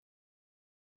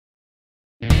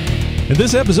In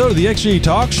this episode of the XJ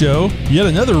Talk Show, yet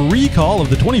another recall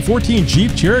of the 2014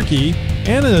 Jeep Cherokee,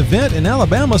 and an event in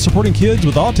Alabama supporting kids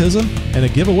with autism, and a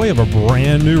giveaway of a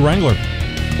brand new Wrangler.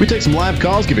 We take some live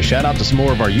calls, give a shout out to some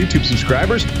more of our YouTube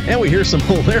subscribers, and we hear some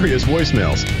hilarious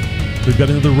voicemails. We've got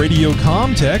another Radio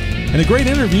Comtech and a great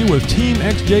interview with Team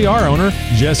XJR owner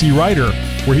Jesse Ryder,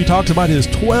 where he talks about his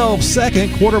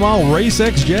 12-second quarter-mile race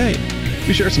XJ.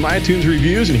 We share some iTunes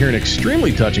reviews and hear an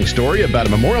extremely touching story about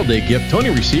a Memorial Day gift Tony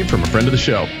received from a friend of the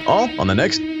show. All on the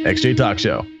next XJ Talk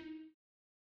Show.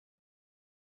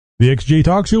 The XJ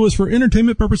Talk Show is for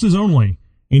entertainment purposes only.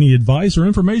 Any advice or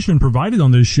information provided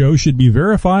on this show should be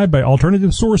verified by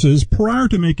alternative sources prior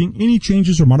to making any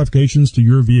changes or modifications to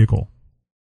your vehicle.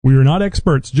 We are not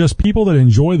experts, just people that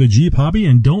enjoy the Jeep hobby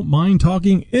and don't mind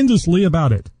talking endlessly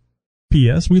about it.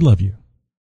 P.S. We love you.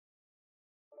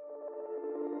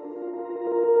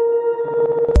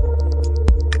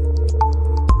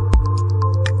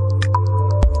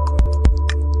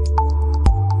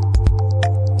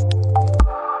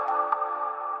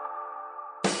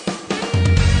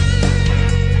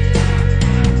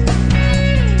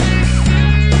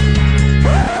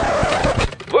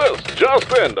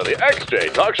 Just into the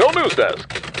XJ Talk Show news desk.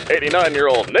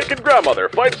 89-year-old naked grandmother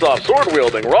fights off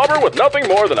sword-wielding robber with nothing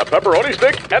more than a pepperoni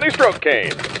stick and a stroke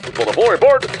cane. For the full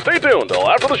report, stay tuned till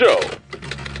after the show.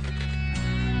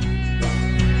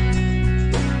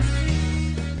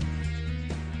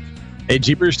 Hey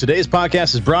Jeepers, today's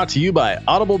podcast is brought to you by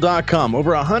Audible.com.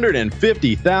 Over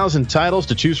 150,000 titles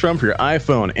to choose from for your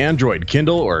iPhone, Android,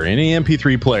 Kindle, or any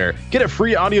MP3 player. Get a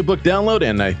free audiobook download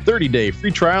and a 30-day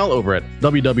free trial over at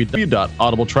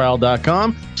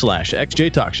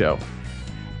www.audibletrial.com/XJ Talk Show.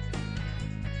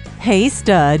 Hey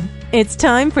stud, it's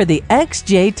time for the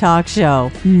XJ Talk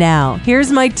Show. Now,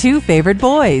 here's my two favorite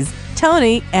boys,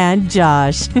 Tony and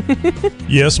Josh.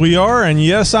 Yes, we are, and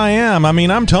yes, I am. I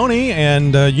mean, I'm Tony,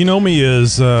 and you know me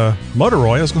as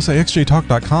Mutteroy. I was going to say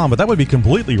xjtalk.com, but that would be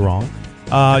completely wrong.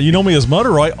 You know me as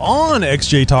Mutteroy on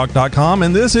xjtalk.com,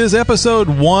 and this is episode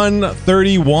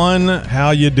 131.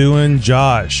 How you doing,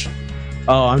 Josh?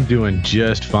 Oh, I'm doing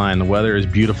just fine. The weather is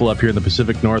beautiful up here in the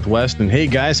Pacific Northwest. And hey,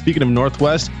 guys, speaking of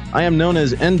Northwest, I am known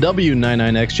as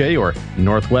NW99XJ or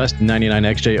Northwest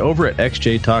 99XJ over at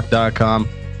xjtalk.com.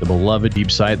 The beloved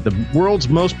Jeep site, the world's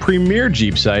most premier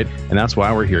Jeep site, and that's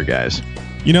why we're here, guys.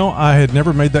 You know, I had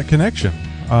never made that connection.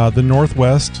 The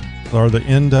Northwest or the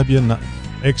NW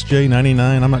XJ99,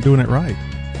 I'm not doing it right.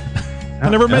 I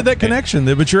never made that connection,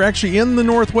 but you're actually in the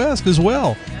Northwest as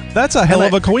well. That's a hell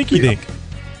of a coinky-dink.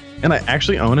 And I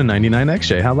actually own a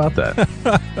 99XJ. How about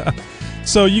that?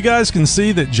 So you guys can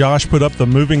see that Josh put up the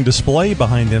moving display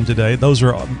behind him today. Those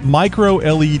are micro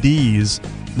LEDs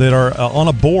that are on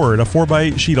a board, a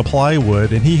 4x8 sheet of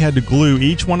plywood, and he had to glue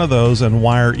each one of those and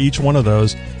wire each one of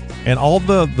those. And all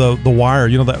the wire,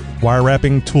 you know, that wire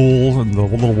wrapping tool and the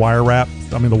little wire wrap,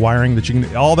 I mean the wiring that you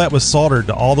can, all that was soldered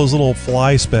to all those little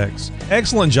fly specks.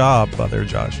 Excellent job there,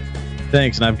 Josh.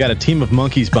 Thanks, and I've got a team of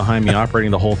monkeys behind me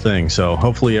operating the whole thing, so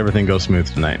hopefully everything goes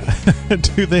smooth tonight.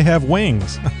 Do they have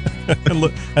wings?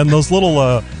 and those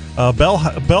little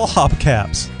bellhop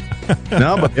caps?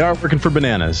 No, but they are working for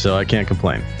bananas, so I can't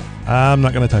complain. I'm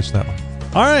not going to touch that one.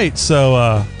 All right,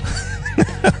 so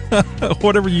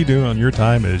whatever you do on your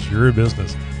time is your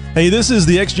business. Hey, this is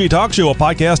the XJ Talk Show, a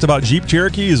podcast about Jeep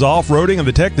Cherokees, off-roading, and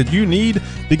the tech that you need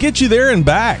to get you there and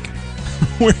back.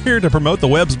 We're here to promote the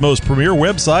web's most premier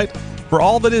website for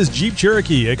all that is Jeep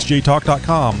Cherokee,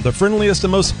 xjtalk.com, the friendliest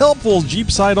and most helpful Jeep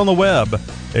site on the web.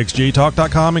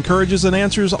 xjtalk.com encourages and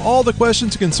answers all the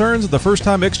questions and concerns that the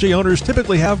first-time XJ owners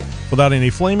typically have without any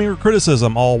flaming or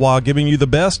criticism, all while giving you the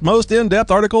best, most in-depth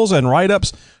articles and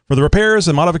write-ups for the repairs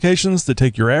and modifications that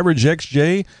take your average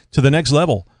XJ to the next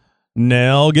level.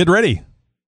 Now get ready.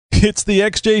 It's the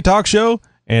XJ Talk Show,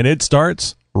 and it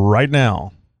starts right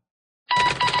now.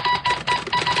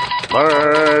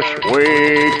 First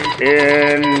Week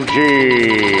in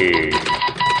Jeep.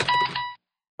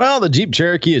 Well, the Jeep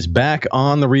Cherokee is back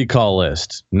on the recall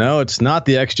list. No, it's not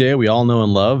the XJ we all know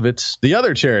and love. It's the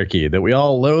other Cherokee that we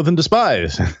all loathe and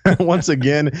despise. Once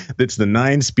again, it's the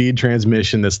 9-speed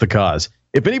transmission that's the cause.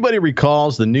 If anybody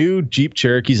recalls, the new Jeep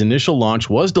Cherokee's initial launch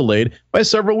was delayed by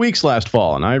several weeks last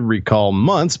fall, and I recall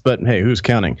months, but hey, who's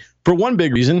counting? For one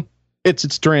big reason, it's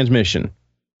its transmission.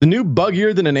 The new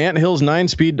buggier than an Anthill's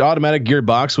 9-speed automatic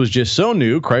gearbox was just so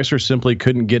new, Chrysler simply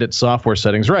couldn't get its software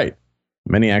settings right.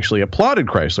 Many actually applauded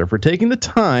Chrysler for taking the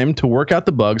time to work out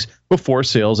the bugs before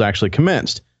sales actually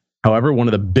commenced. However, one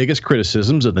of the biggest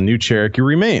criticisms of the new Cherokee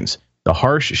remains the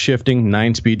harsh shifting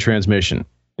 9-speed transmission.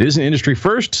 It is an industry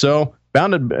first, so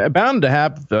bound to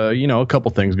have a couple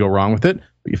things go wrong with it.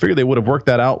 but you figure they would have worked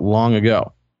that out long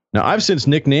ago. Now, I've since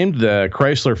nicknamed the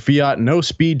Chrysler Fiat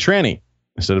No-Speed Tranny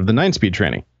instead of the 9-speed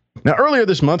Tranny. Now, earlier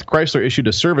this month, Chrysler issued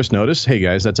a service notice. Hey,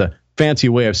 guys, that's a fancy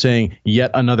way of saying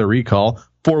yet another recall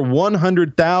for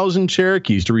 100,000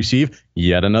 Cherokees to receive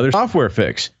yet another software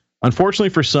fix. Unfortunately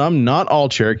for some, not all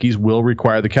Cherokees will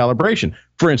require the calibration.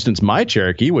 For instance, my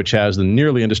Cherokee, which has the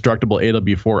nearly indestructible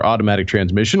AW4 automatic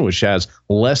transmission, which has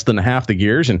less than half the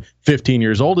gears and 15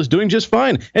 years old, is doing just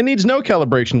fine and needs no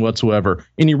calibration whatsoever.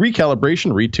 Any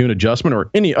recalibration, retune, adjustment,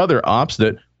 or any other ops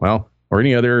that, well, or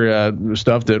any other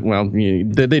stuff that, well,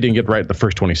 they didn't get right the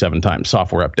first 27 times,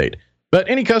 software update. But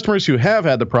any customers who have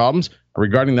had the problems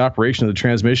regarding the operation of the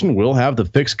transmission will have the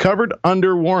fix covered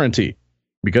under warranty.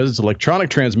 Because it's electronic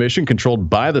transmission controlled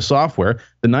by the software,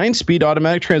 the 9-speed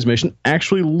automatic transmission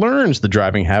actually learns the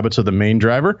driving habits of the main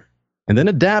driver and then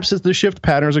adapts the shift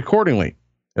patterns accordingly.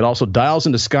 It also dials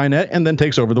into Skynet and then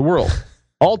takes over the world.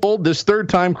 All told, this is the third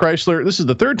time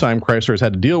Chrysler has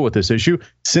had to deal with this issue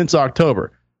since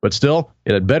October. But still,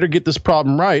 it had better get this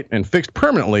problem right and fixed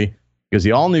permanently, because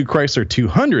the all-new Chrysler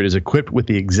 200 is equipped with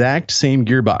the exact same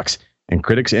gearbox, and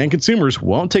critics and consumers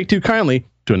won't take too kindly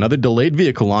to another delayed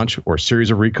vehicle launch or series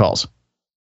of recalls.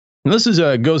 Now, this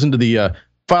goes into the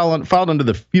filed under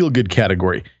the feel-good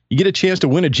category. You get a chance to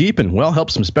win a Jeep and, well,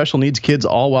 help some special needs kids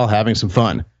all while having some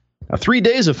fun. Now, 3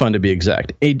 days of fun to be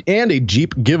exact, and a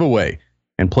Jeep giveaway,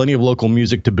 and plenty of local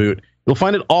music to boot. You'll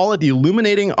find it all at the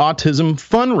Illuminating Autism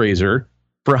fundraiser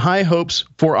for High Hopes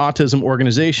for Autism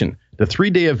organization. The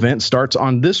 3-day event starts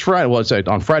on this Friday, well, it's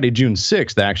on Friday, June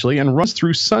 6th, actually, and runs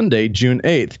through Sunday, June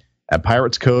 8th at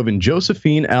Pirates Cove in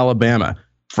Josephine, Alabama.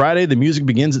 Friday, the music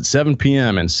begins at 7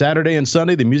 p.m., and Saturday and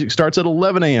Sunday, the music starts at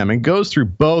 11 a.m. and goes through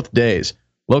both days.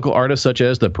 Local artists such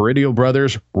as the Peridio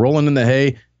Brothers, Rollin' in the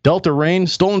Hay, Delta Rain,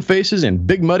 Stolen Faces, and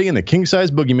Big Muddy and the King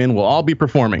Size Boogeyman will all be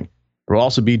performing. There will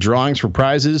also be drawings for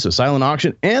prizes, a silent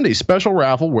auction, and a special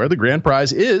raffle where the grand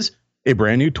prize is a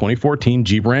brand new 2014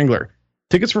 Jeep Wrangler.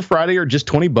 Tickets for Friday are just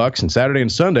 $20, and Saturday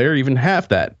and Sunday are even half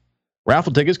that.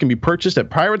 Raffle tickets can be purchased at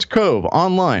Pirates Cove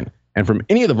online and from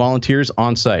any of the volunteers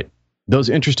on site. Those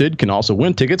interested can also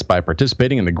win tickets by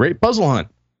participating in the Great Puzzle Hunt.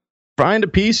 Find a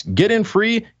piece, get in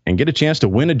free, and get a chance to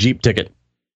win a Jeep ticket.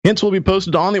 Hints will be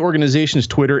posted on the organization's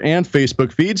Twitter and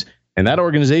Facebook feeds, and that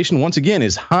organization, once again,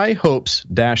 is High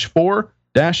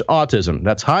Hopes-for-Autism.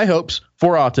 That's High Hopes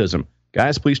for Autism.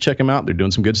 Guys, please check them out. They're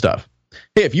doing some good stuff.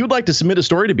 Hey, if you would like to submit a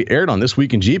story to be aired on This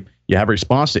Week in Jeep, you have a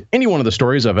response to any one of the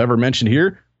stories I've ever mentioned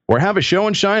here, or have a show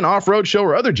and shine, off-road show,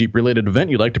 or other Jeep-related event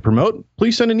you'd like to promote,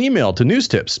 please send an email to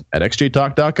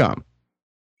newstips@xjtalk.com.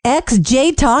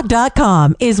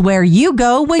 xjtalk.com is where you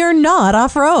go when you're not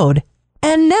off-road.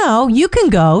 And now you can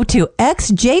go to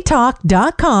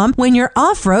xjtalk.com when you're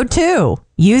off-road too.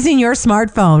 Using your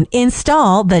smartphone,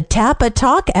 install the Tap a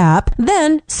Talk app,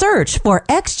 then search for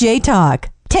XJ Talk.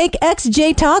 Take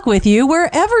XJ Talk with you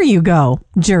wherever you go.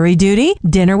 Jury duty,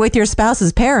 dinner with your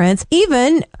spouse's parents,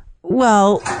 even,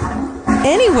 well,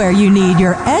 anywhere you need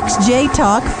your XJ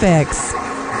Talk fix.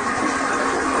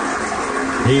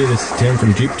 Hey, this is Tim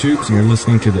from Jeep Tubes, and you're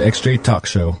listening to the XJ Talk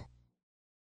Show.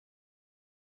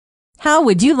 How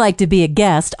would you like to be a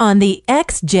guest on the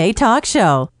XJ Talk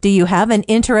Show? Do you have an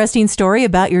interesting story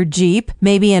about your Jeep,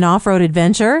 maybe an off-road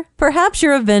adventure? Perhaps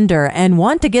you're a vendor and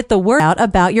want to get the word out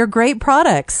about your great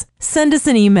products. Send us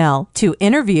an email to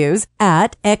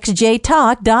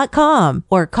interviews@xjtalk.com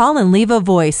or call and leave a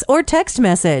voice or text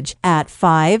message at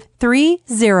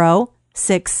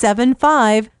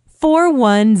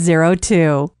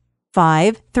 530-675-4102.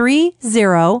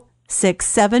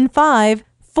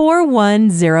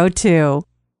 530-675-4102.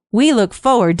 We look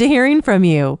forward to hearing from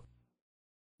you.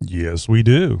 Yes, we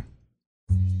do.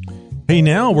 Hey,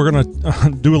 now we're going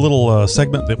to do a little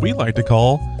segment that we like to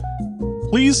call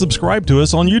Please Subscribe to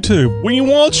Us on YouTube. We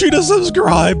want you to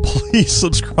subscribe. Please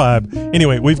subscribe.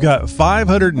 Anyway, we've got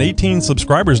 518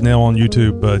 subscribers now on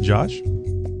YouTube, Josh.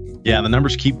 Yeah, the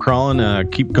numbers keep crawling,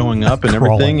 keep going up and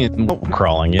everything. And,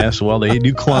 crawling, yes. Well, they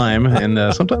do climb,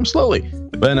 and sometimes slowly,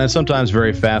 but sometimes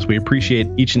very fast. We appreciate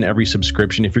each and every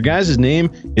subscription. If your guys' name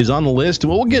is on the list,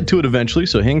 well, we'll get to it eventually,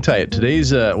 so hang tight.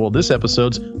 Today's, this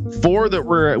episode's 4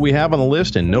 that we have on the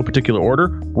list in no particular order.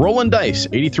 Rollin' Dice,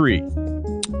 83.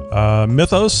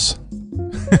 Mythos.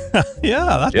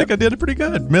 Yeah, I think I did it pretty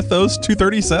good. Mythos,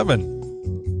 237.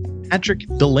 Patrick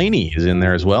Delaney is in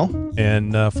there as well.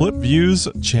 And Flip Views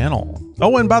channel.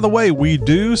 Oh, and by the way, we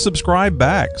do subscribe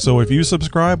back. So if you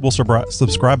subscribe, we'll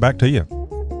subscribe back to you.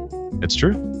 It's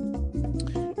true.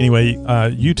 Anyway,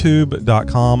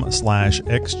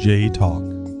 youtube.com/XJ Talk.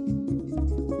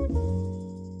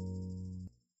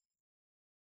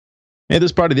 Hey,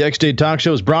 this part of the XJ Talk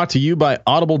Show is brought to you by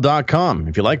Audible.com.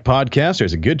 If you like podcasts,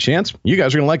 there's a good chance you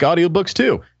guys are going to like audiobooks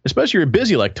too, especially if you're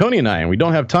busy like Tony and I, and we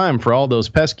don't have time for all those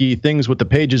pesky things with the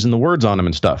pages and the words on them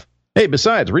and stuff. Hey,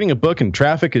 besides, reading a book in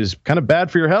traffic is kind of bad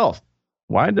for your health.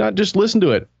 Why not just listen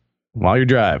to it while you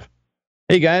drive?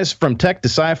 Hey guys, from tech to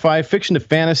sci-fi, fiction to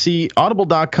fantasy,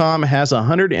 Audible.com has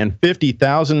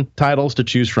 150,000 titles to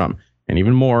choose from, and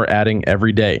even more adding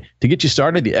every day. To get you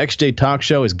started, the XJ Talk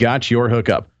Show has got your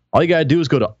hookup. All you got to do is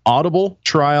go to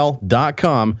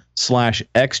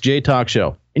audibletrial.com/XJ Talk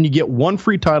Show, and you get one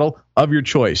free title of your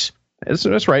choice.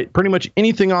 That's right. Pretty much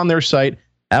anything on their site,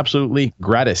 absolutely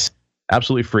gratis,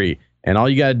 absolutely free. And all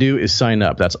you got to do is sign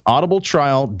up. That's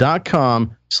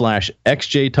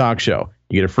audibletrial.com/XJ Talk Show.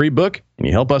 You get a free book, and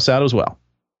you help us out as well.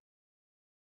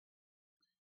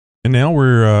 And now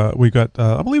we got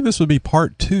I believe this would be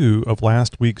part 2 of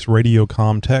last week's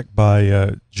Radiocom Tech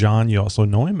by John. You also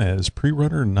know him as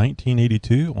Pre-Runner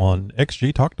 1982 on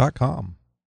xjtalk.com.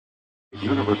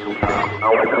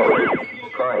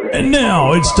 And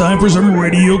now it's time for some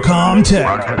Radiocom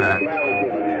Tech.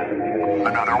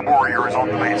 Another warrior is on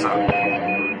the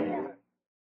mesa.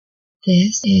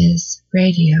 This is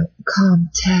Radiocom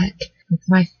Tech with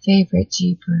my favorite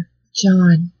Jeeper,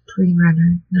 John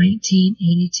Pre-Runner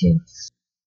 1982.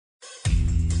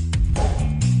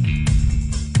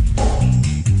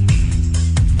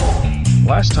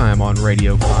 Last time on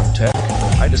Radiocom Tech,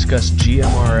 I discussed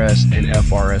GMRS and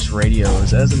FRS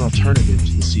radios as an alternative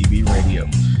to the CB radio.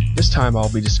 This time I'll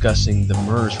be discussing the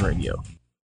MURS radio.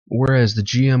 Whereas the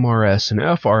GMRS and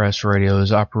FRS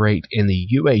radios operate in the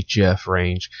UHF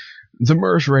range, the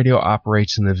MURS radio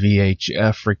operates in the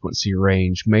VHF frequency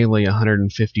range, mainly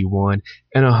 151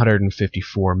 and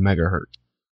 154 MHz.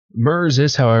 MURS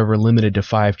is, however, limited to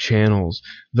 5 channels,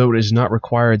 though it is not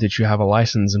required that you have a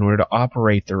license in order to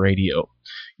operate the radio.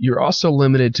 You're also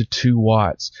limited to 2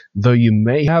 watts, though you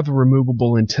may have a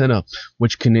removable antenna,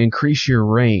 which can increase your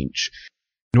range.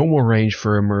 Normal range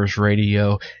for a MURS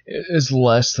radio is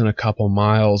less than a couple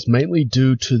miles, mainly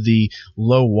due to the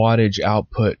low wattage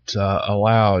output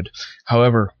allowed.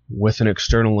 However, with an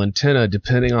external antenna,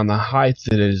 depending on the height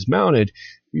that it is mounted,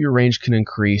 your range can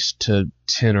increase to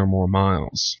 10 or more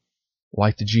miles.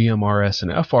 Like the GMRS and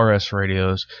FRS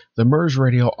radios, the MURS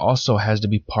radio also has to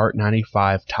be Part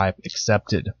 95 type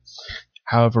accepted.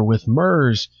 However, with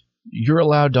MURS, you're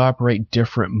allowed to operate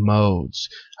different modes,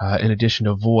 in addition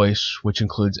to voice, which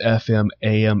includes FM,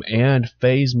 AM, and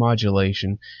phase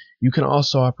modulation. You can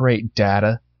also operate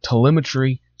data,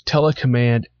 telemetry,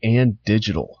 telecommand, and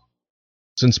digital.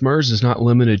 Since MURS is not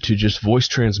limited to just voice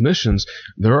transmissions,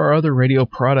 there are other radio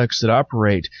products that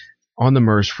operate on the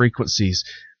MURS frequencies: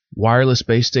 wireless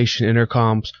base station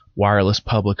intercoms, wireless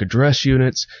public address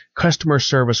units, customer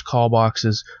service call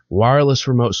boxes, wireless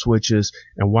remote switches,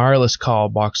 and wireless call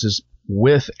boxes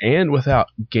with and without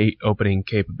gate opening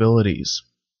capabilities.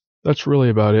 That's really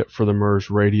about it for the MURS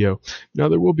radio. Now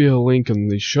there will be a link in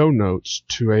the show notes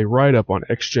to a write-up on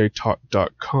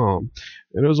xjtalk.com.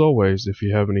 And as always, if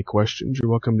you have any questions,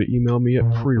 you're welcome to email me at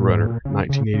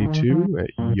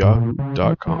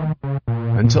prerunner1982@yahoo.com.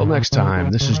 Until next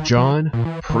time, this is John,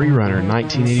 Prerunner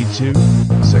 1982,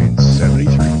 saying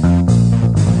 73.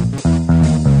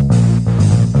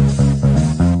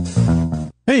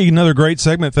 Hey, another great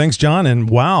segment. Thanks, John. And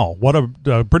wow, what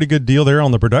a pretty good deal there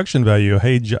on the production value.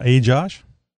 Hey, Josh?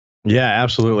 Yeah,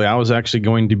 absolutely. I was actually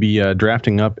going to be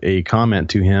drafting up a comment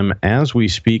to him as we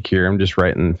speak here. I'm just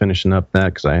finishing up that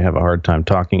because I have a hard time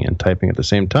talking and typing at the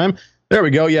same time. There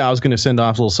we go. Yeah, I was going to send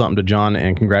off a little something to John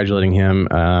and congratulating him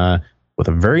with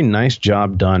a very nice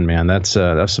job done, man. That's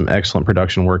some excellent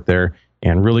production work there,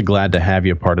 and really glad to have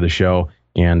you a part of the show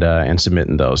and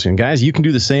submitting those. And guys, you can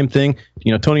do the same thing.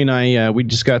 You know, Tony and I, we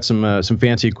just got some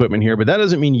fancy equipment here, but that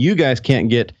doesn't mean you guys can't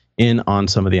get in on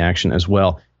some of the action as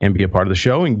well and be a part of the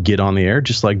show and get on the air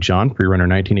just like John Pre-Runner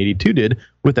 1982 did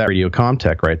with that Radiocom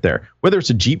Tech right there. Whether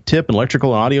it's a Jeep tip,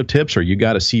 electrical and audio tips, or you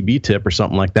got a CB tip or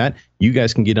something like that, you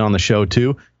guys can get on the show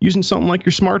too using something like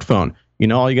your smartphone. You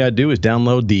know, all you got to do is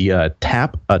download the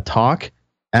Tap a Talk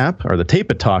app, or the Tape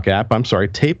a Talk app. I'm sorry,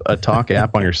 Tape a Talk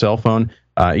app on your cell phone.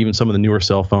 Even some of the newer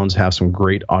cell phones have some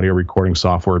great audio recording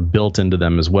software built into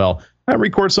them as well.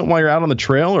 Record something while you're out on the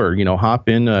trail, or hop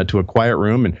in to a quiet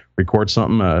room and record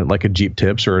something like a Jeep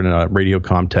Tips or a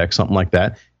Radiocom Tech, something like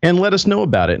that, and let us know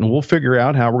about it, and we'll figure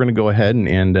out how we're going to go ahead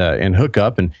and hook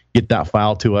up and get that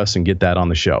file to us and get that on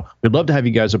the show. We'd love to have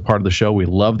you guys a part of the show. We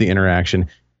love the interaction.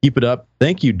 Keep it up.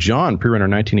 Thank you, John, Pre-Runner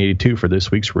 1982, for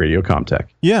this week's Radiocom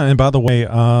Tech. Yeah, and by the way,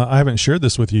 I haven't shared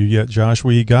this with you yet, Josh.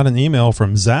 We got an email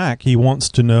from Zach. He wants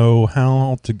to know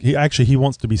how to. He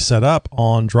wants to be set up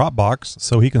on Dropbox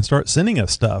so he can start sending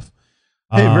us stuff.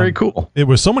 Hey, very cool. It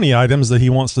was so many items that he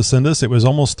wants to send us. It was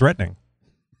almost threatening.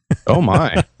 Oh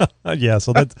my. Yeah.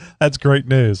 So that's great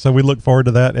news. So we look forward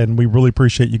to that. And we really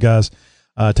appreciate you guys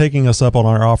taking us up on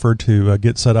our offer to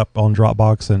get set up on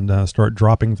Dropbox and start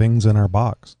dropping things in our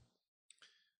box.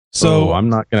 So I'm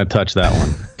not going to touch that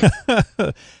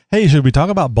one. Hey, should we talk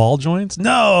about ball joints?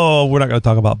 No, we're not going to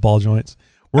talk about ball joints.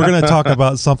 We're going to talk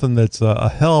about something that's a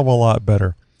hell of a lot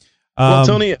better. Well,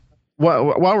 Tony,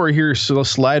 while we're here, so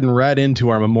sliding right into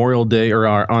our Memorial Day or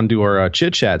onto our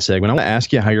chit chat segment, I want to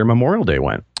ask you how your Memorial Day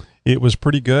went. It was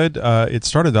pretty good. It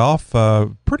started off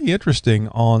pretty interesting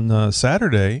on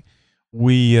Saturday.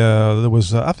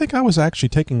 I think I was actually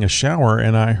taking a shower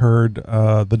and I heard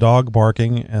the dog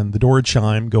barking and the door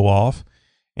chime go off.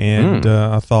 And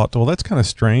I thought, well, that's kind of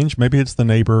strange. Maybe it's the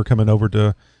neighbor coming over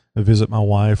to visit my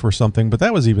wife or something, but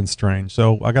that was even strange.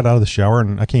 So I got out of the shower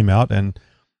and I came out, and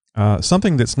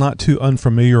something that's not too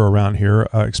unfamiliar around here,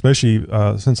 especially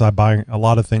since I buy a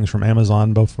lot of things from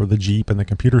Amazon, both for the Jeep and the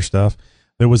computer stuff,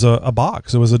 there was a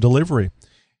box. It was a delivery.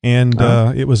 And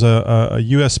it was a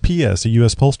USPS, a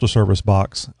U.S. Postal Service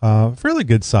box, fairly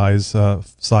good size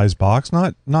box,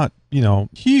 not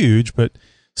huge, but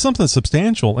something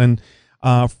substantial. And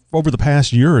over the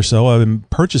past year or so, I've been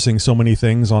purchasing so many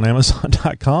things on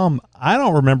Amazon.com. I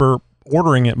don't remember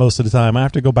ordering it most of the time. I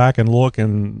have to go back and look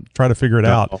and try to figure it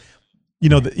out.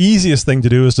 The easiest thing to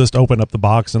do is just open up the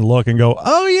box and look and go,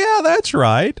 oh yeah, that's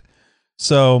right.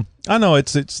 So I know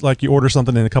it's like you order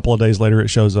something and a couple of days later it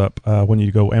shows up when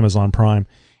you go Amazon Prime.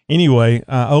 Anyway,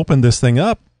 I opened this thing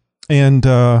up and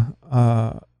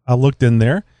I looked in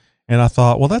there and I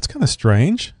thought, well, that's kind of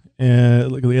strange.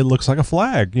 And it looks like a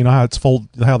flag. You know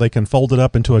how they can fold it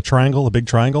up into a triangle, a big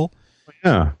triangle.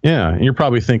 Yeah. And you're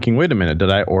probably thinking, wait a minute,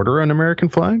 did I order an American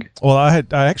flag? Well, I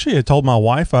actually had told my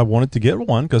wife I wanted to get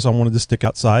one because I wanted to stick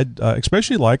outside,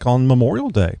 especially like on Memorial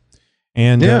Day.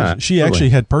 And she actually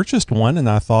had purchased one, and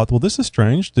I thought, well, this is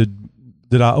strange.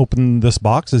 Did I open this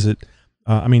box? Did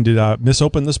I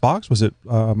misopen this box? Was it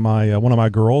one of my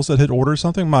girls that had ordered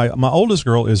something? My oldest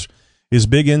girl is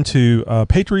big into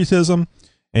patriotism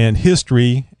and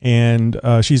history, and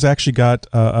she's actually got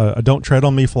a "Don't Tread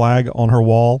on Me" flag on her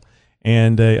wall,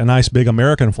 and a nice big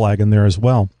American flag in there as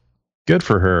well. Good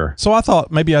for her. So I thought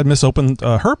maybe I'd misopened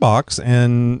her box,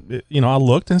 and I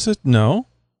looked and said, no,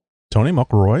 Tony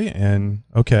McRoy, and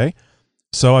okay.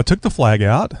 So I took the flag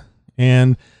out,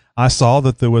 and I saw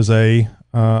that there was a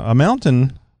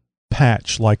mountain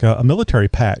patch, like a military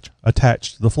patch,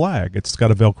 attached to the flag. It's got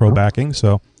a Velcro backing,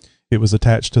 so it was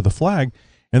attached to the flag.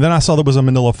 And then I saw there was a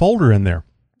manila folder in there.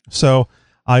 So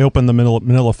I opened the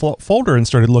manila folder and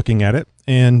started looking at it,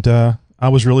 and I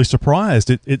was really surprised.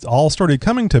 It all started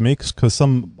coming to me because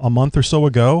a month or so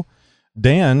ago,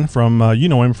 Dan from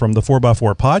him from the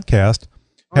 4x4 podcast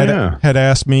had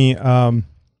asked me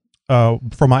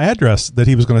for my address, that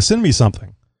he was going to send me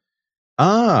something.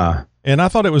 And I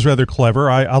thought it was rather clever.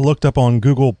 I looked up on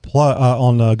Google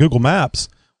Maps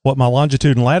what my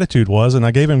longitude and latitude was, and I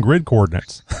gave him grid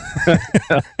coordinates.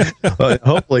 Well,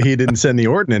 hopefully he didn't send the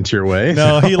ordnance your way.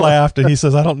 No, he laughed and he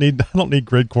says, I don't need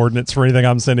grid coordinates for anything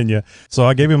I'm sending you. So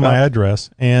I gave him my address,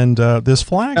 and this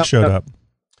flag showed up.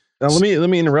 Now let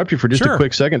me interrupt you for just a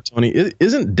quick second, Tony.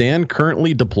 Isn't Dan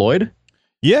currently deployed?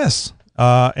 Yes.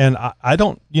 And I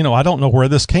don't know where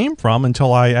this came from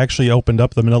until I actually opened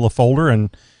up the manila folder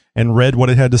and read what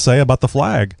it had to say about the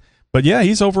flag. But yeah,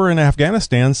 he's over in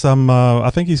Afghanistan. I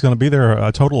think he's going to be there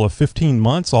a total of 15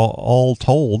 months, all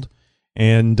told.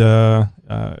 And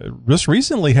just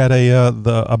recently had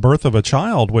a birth of a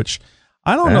child, which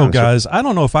I don't know, guys. I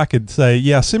don't know if I could say,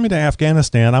 yeah, send me to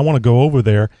Afghanistan. I want to go over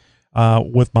there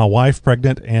with my wife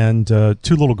pregnant and 2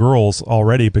 little girls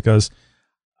already, because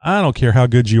I don't care how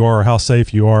good you are or how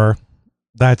safe you are.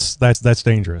 That's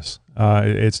dangerous.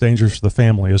 It's dangerous for the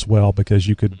family as well, because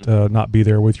you could not be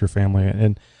there with your family.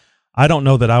 And I don't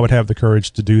know that I would have the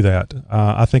courage to do that.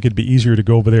 I think it'd be easier to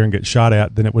go over there and get shot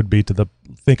at than it would be to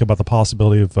think about the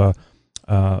possibility of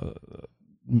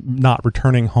not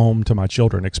returning home to my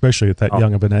children, especially at that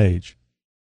young of an age.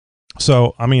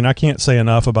 So, I mean, I can't say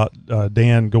enough about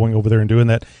Dan going over there and doing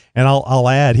that. And I'll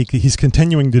add, he's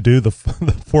continuing to do the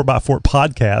 4x4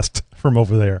 podcast from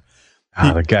over there.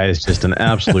 The guy is just an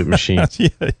absolute machine.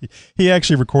 Yeah, he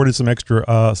actually recorded some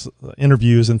extra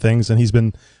interviews and things, and he's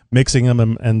been mixing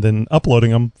them and then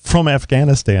uploading them from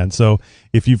Afghanistan. So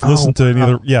if you've listened to any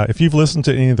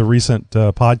of the recent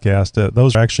podcasts,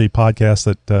 those are actually podcasts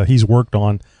that he's worked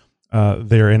on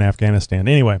there in Afghanistan.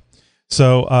 Anyway,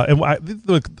 so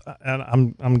look,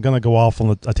 I'm going to go off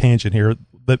on a tangent here.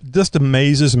 That just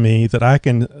amazes me that I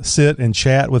can sit and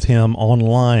chat with him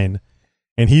online,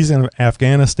 and he's in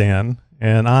Afghanistan,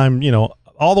 and I'm,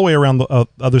 all the way around the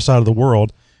other side of the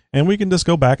world, and we can just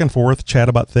go back and forth, chat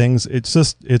about things.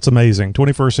 It's amazing.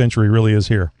 21st century really is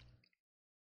here.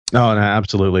 Oh, no,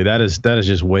 absolutely. That is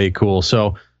just way cool.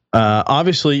 So,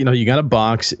 obviously, you got a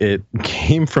box. It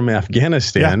came from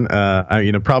Afghanistan. Yeah.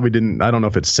 I probably didn't. I don't know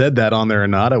if it said that on there or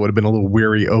not. I would have been a little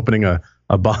weary opening a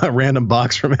random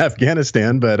box from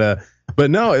Afghanistan, but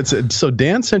no. So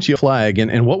Dan sent you a flag,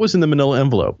 and what was in the Manila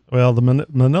envelope? Well, the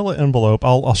Manila envelope.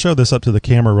 I'll show this up to the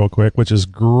camera real quick, which is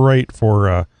great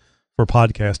for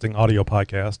podcasting, audio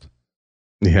podcast.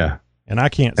 Yeah, and I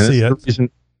can't see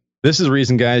it. This is the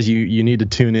reason, guys, you need to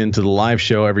tune in to the live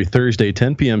show every Thursday,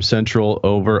 10 p.m. Central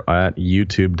over at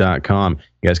youtube.com.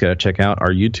 You guys got to check out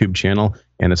our YouTube channel,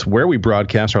 and it's where we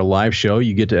broadcast our live show.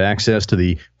 You get to access to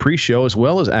the pre-show as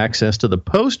well as access to the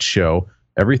post-show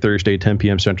every Thursday, 10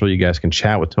 p.m. Central. You guys can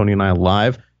chat with Tony and I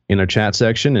live in our chat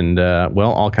section and,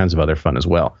 all kinds of other fun as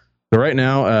well. So right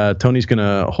now, Tony's going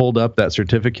to hold up that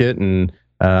certificate, and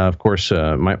of course,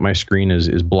 my screen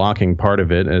is blocking part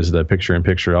of it, as the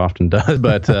picture-in-picture often does.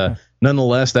 But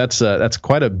nonetheless, that's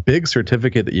quite a big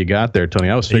certificate that you got there, Tony.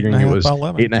 I was figuring it was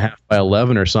 8.5 by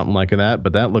 11 or something like that,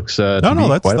 but that looks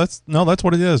that's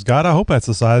what it is. God, I hope that's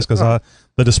the size, because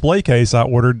the display case I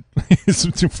ordered is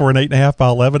for an 8.5 by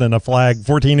 11 and a flag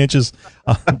 14 inches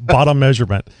bottom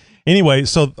measurement. Anyway,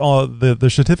 so the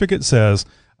certificate says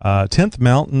 10th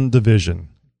Mountain Division,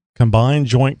 Combined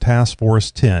Joint Task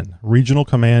Force 10, Regional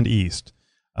Command East,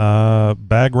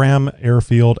 Bagram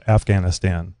Airfield,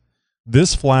 Afghanistan.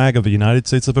 This flag of the United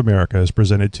States of America is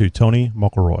presented to Tony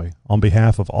McElroy on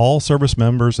behalf of all service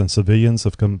members and civilians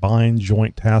of Combined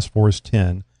Joint Task Force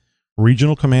 10,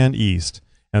 Regional Command East,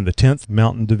 and the 10th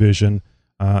Mountain Division,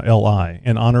 LI,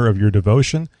 in honor of your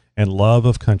devotion and love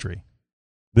of country.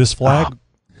 This flag,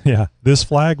 this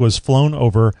flag was flown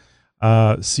over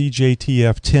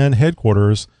CJTF 10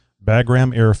 headquarters,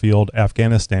 Bagram Airfield,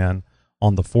 Afghanistan,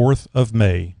 on the 4th of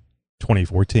May,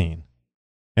 2014.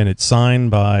 And it's signed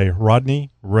by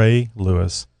Rodney Ray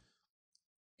Lewis,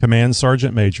 Command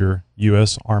Sergeant Major,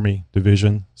 U.S. Army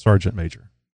Division Sergeant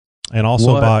Major. And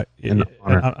also by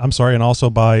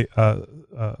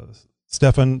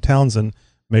Stephen Townsend,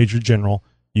 Major General,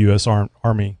 U.S.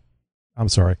 Army,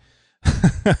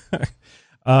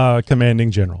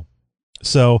 Commanding General.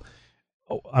 So,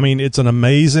 I mean, it's an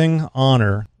amazing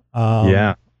honor.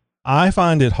 I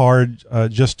find it hard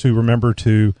just to remember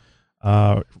to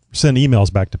send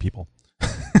emails back to people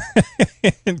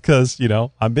because,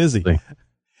 I'm busy.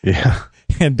 Yeah.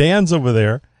 And Dan's over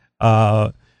there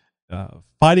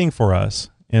fighting for us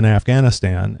in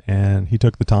Afghanistan, and he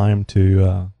took the time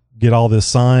to get all this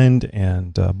signed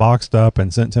and boxed up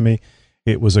and sent to me.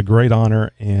 It was a great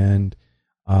honor, and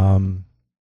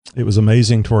it was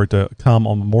amazing for it to come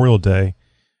on Memorial Day.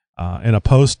 In a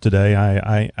post today,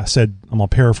 I said, I'm going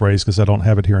to paraphrase because I don't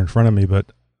have it here in front of me,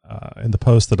 but in the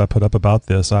post that I put up about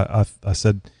this, I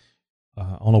said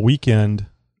on a weekend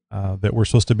that we're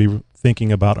supposed to be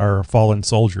thinking about our fallen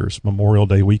soldiers, Memorial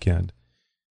Day weekend,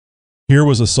 here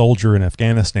was a soldier in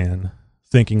Afghanistan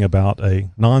thinking about a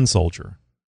non-soldier.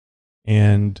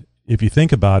 And if you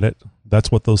think about it,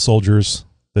 that's what those soldiers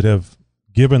that have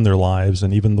given their lives,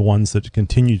 and even the ones that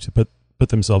continue to put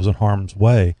themselves in harm's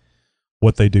way,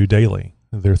 what they do daily.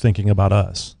 They're thinking about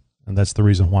us, and that's the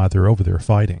reason why they're over there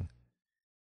fighting.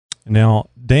 Now,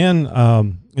 Dan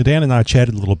and I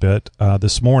chatted a little bit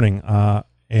this morning,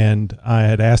 and I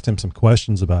had asked him some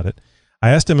questions about it. I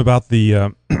asked him about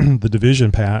the the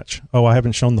division patch. Oh, I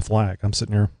haven't shown the flag. I'm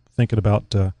sitting here thinking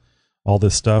about all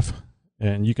this stuff,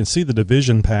 and you can see the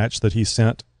division patch that he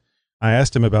sent. I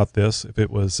asked him about this, if it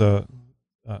was a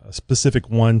specific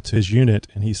one to his unit,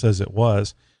 and he says it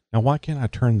was. Now, why can't I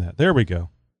turn that? There we go.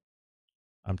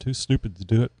 I'm too stupid to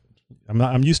do it.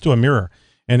 I'm used to a mirror.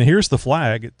 And here's the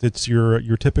flag. It's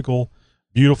your typical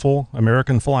beautiful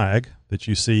American flag that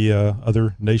you see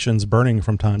other nations burning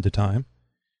from time to time.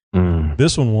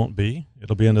 This one won't be.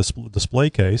 It'll be in a display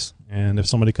case. And if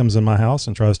somebody comes in my house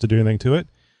and tries to do anything to it,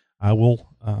 I will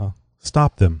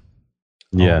stop them.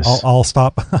 Yes. I'll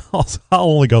stop. I'll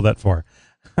only go that far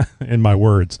in my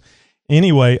words.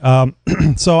 Anyway,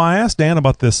 so I asked Dan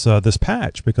about this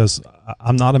patch because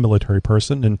I'm not a military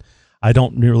person and I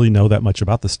don't really know that much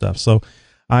about this stuff. So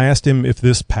I asked him if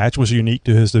this patch was unique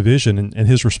to his division, and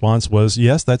his response was,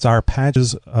 yes, that's our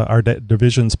patches, our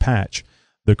division's patch.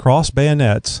 The cross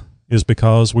bayonets is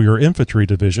because we are infantry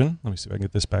division. Let me see if I can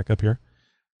get this back up here.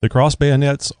 The cross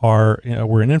bayonets are,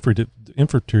 we're an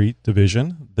infantry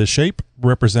division. The shape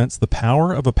represents the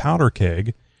power of a powder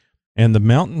keg. And the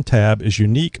mountain tab is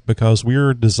unique because we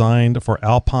are designed for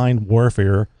alpine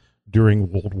warfare during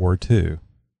World War II.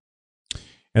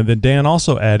 And then Dan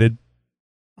also added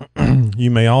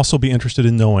You may also be interested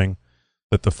in knowing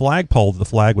that the flagpole the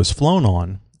flag was flown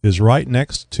on is right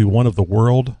next to one of the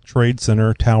World Trade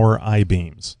Center tower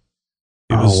I-beams.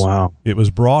 Wow. It was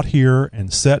brought here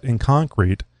and set in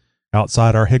concrete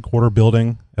outside our headquarter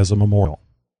building as a memorial.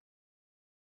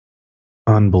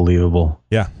 Unbelievable.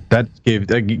 Yeah. That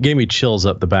gave me chills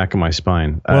up the back of my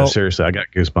spine. Well, seriously, I got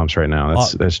goosebumps right now.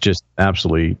 That's just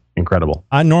absolutely incredible.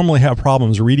 I normally have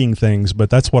problems reading things, but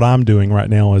that's what I'm doing right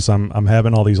now is I'm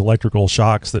having all these electrical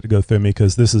shocks that go through me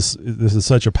because this is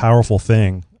such a powerful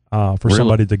thing for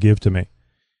somebody to give to me.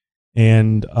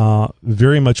 And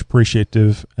very much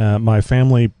appreciative. My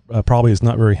family probably is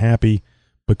not very happy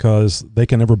because they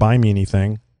can never buy me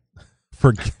anything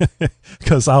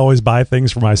because I always buy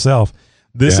things for myself.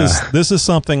 This is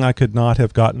something I could not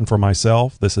have gotten for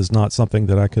myself. This is not something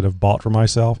that I could have bought for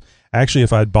myself. Actually,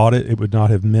 if I'd bought it, it would not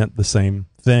have meant the same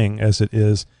thing as it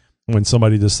is when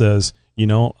somebody just says,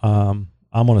 I'm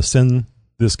going to send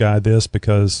this guy this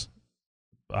because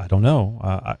I don't know.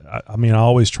 I mean, I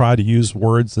always try to use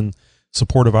words in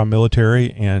support of our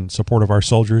military and support of our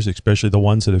soldiers, especially the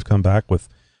ones that have come back with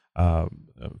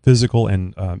physical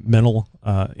and mental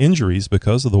injuries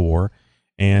because of the war.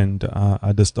 And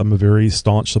I'm a very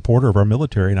staunch supporter of our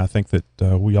military, and I think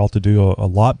that we ought to do a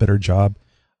lot better job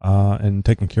in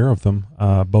taking care of them,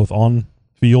 both on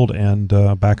field and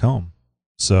back home.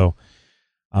 So,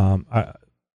 thank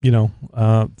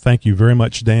you very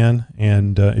much, Dan.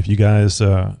 And if you guys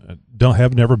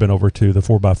have never been over to the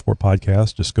 4x4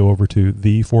 podcast, just go over to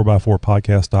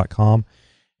the4x4podcast.com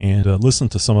and listen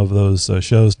to some of those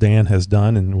shows Dan has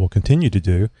done and will continue to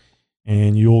do,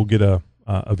 and you'll get a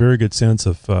very good sense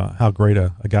of how great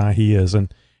a guy he is.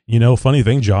 And, funny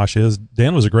thing, Josh, is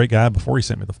Dan was a great guy before he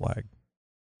sent me the flag.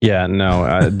 Yeah,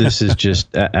 no, this is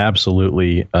just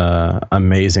absolutely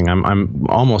amazing. I'm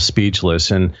almost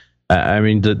speechless. And I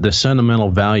mean, the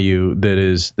sentimental value that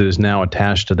is now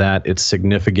attached to that, its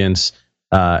significance,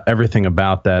 everything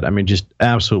about that. I mean, just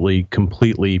absolutely,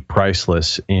 completely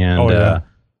priceless. And, and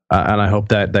I hope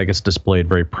that gets displayed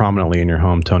very prominently in your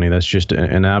home, Tony. That's just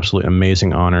an absolutely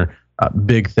amazing honor.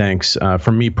 Big thanks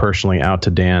from me personally out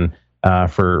to Dan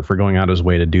for going out of his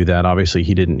way to do that. Obviously,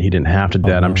 he didn't have to do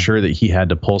that. I'm sure that he had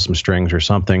to pull some strings or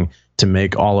something to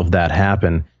make all of that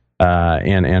happen.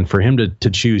 And for him to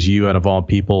choose you out of all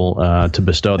people to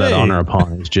bestow that honor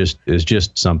upon is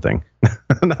just something.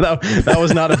 that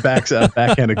was not a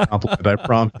backhanded compliment, I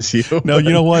promise you. No, you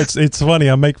know what? It's funny.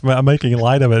 I'm making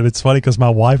light of it. It's funny because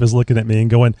my wife is looking at me and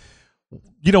going,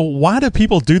 why do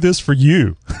people do this for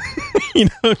you?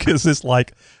 Because it's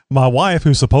like my wife,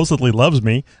 who supposedly loves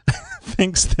me,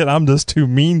 thinks that I'm just too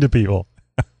mean to people.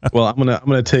 Well, I'm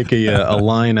gonna take a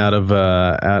line out of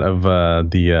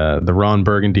the Ron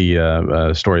Burgundy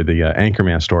story, the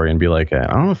Anchorman story, and be like, I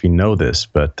don't know if you know this,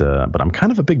 but I'm kind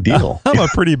of a big deal. I'm a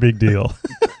pretty big deal.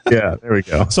 Yeah, there we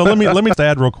go. So let me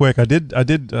add real quick. I did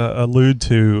allude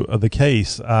to the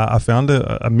case. I found it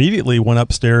immediately. Went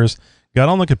upstairs, got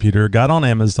on the computer, got on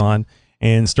Amazon,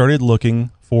 and started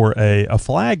looking for a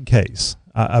flag case.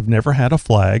 I've never had a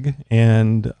flag,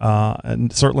 and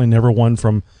certainly never one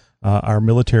from our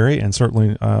military, and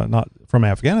certainly not from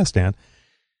Afghanistan,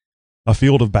 a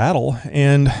field of battle.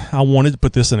 And I wanted to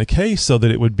put this in a case so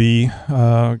that it would be,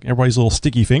 everybody's little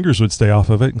sticky fingers would stay off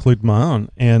of it, including my own.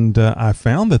 And I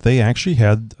found that they actually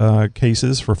had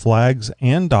cases for flags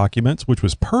and documents, which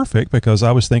was perfect because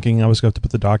I was thinking I was going to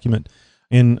put the document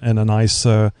in a nice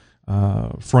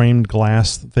framed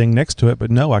glass thing next to it,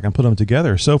 but no, I can put them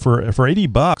together. So for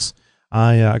 $80,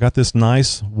 I got this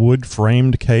nice wood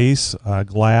framed case,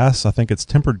 glass. I think it's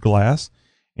tempered glass,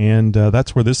 and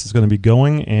that's where this is going to be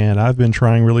going. And I've been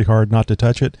trying really hard not to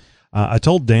touch it. I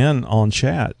told Dan on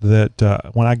chat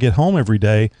that when I get home every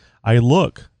day, I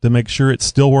look to make sure it's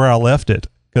still where I left it,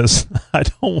 because I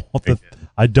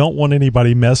don't want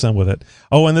anybody messing with it.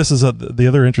 Oh, and this is the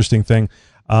other interesting thing.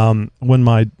 When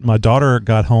my daughter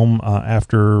got home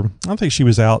after, I think she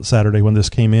was out Saturday when this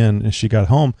came in, and she got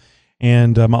home.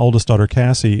 And my oldest daughter,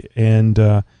 Cassie, and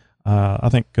I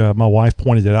think my wife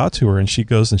pointed it out to her, and she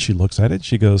goes and she looks at it.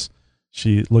 She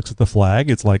looks at the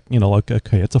flag. It's like,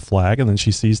 okay, it's a flag. And then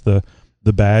she sees the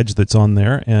badge that's on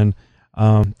there, and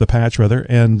the patch rather.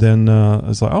 And then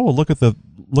it's like, oh, well, look at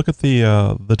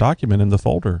the document in the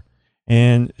folder.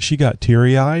 And she got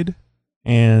teary-eyed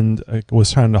and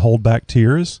was trying to hold back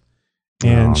tears.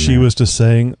 And she was just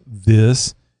saying,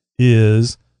 this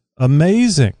is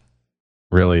amazing.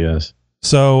 Really is.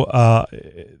 So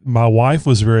my wife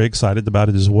was very excited about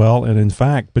it as well. And in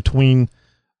fact, between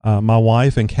my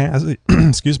wife and Cassie,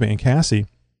 Cassie,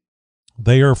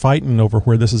 they are fighting over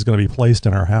where this is going to be placed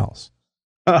in our house.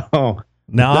 Oh,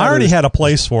 Now, I already had a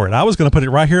place for it. I was going to put it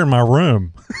right here in my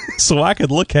room so I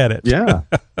could look at it. Yeah.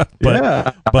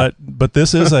 But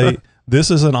this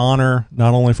is an honor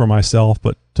not only for myself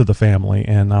but to the family,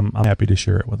 and I'm happy to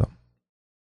share it with them.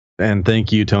 And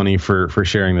thank you, Tony, for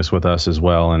sharing this with us as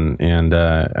well. And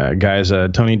guys,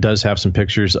 Tony does have some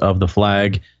pictures of the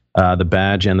flag, the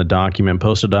badge, and the document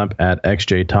posted up at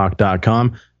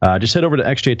xjtalk.com. Just head over to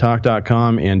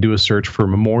xjtalk.com and do a search for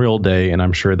Memorial Day, and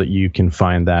I'm sure that you can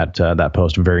find that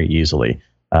post very easily.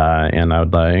 And I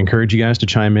would encourage you guys to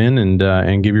chime in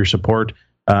and give your support.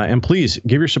 And please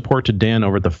give your support to Dan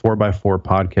over at the 4x4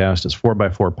 podcast. It's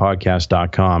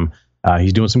 4x4podcast.com.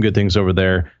 He's doing some good things over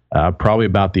there. Probably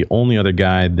about the only other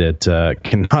guy that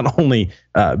can not only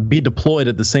be deployed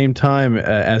at the same time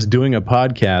as doing a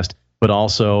podcast, but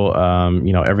also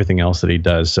everything else that he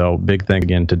does. So big thank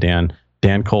again to Dan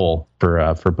Cole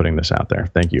for putting this out there.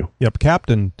 Thank you. Yep,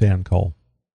 Captain Dan Cole.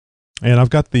 And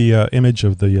I've got the image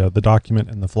of the document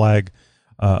and the flag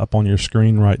up on your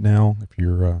screen right now. If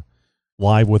you're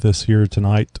live with us here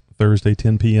tonight, Thursday,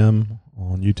 10 p.m.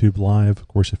 on YouTube Live. Of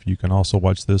course, if you can also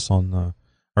watch this on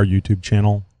our YouTube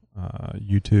channel,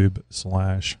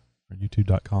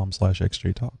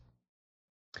 youtube.com/xjtalk.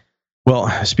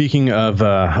 Well, speaking of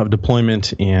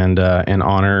deployment and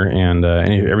honor and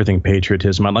everything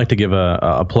patriotism, I'd like to give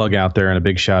a plug out there and a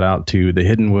big shout out to the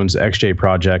Hidden Wounds XJ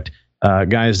Project.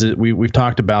 Guys, we've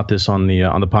talked about this on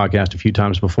the podcast a few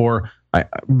times before. I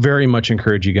very much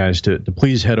encourage you guys to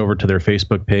please head over to their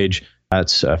Facebook page.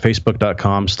 That's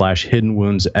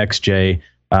facebook.com/hiddenwoundsxj.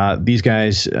 These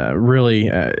guys really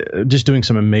just doing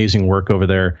some amazing work over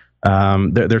there.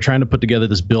 They're trying to put together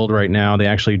this build right now. They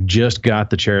actually just got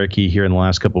the Cherokee here in the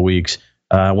last couple of weeks.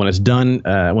 When it's done,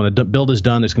 when the build is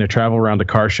done, it's going to travel around to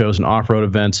car shows and off-road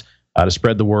events to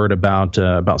spread the word about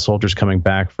soldiers coming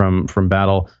back from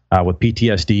battle with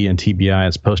PTSD and TBI.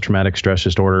 It's post-traumatic stress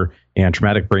disorder and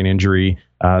traumatic brain injury.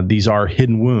 These are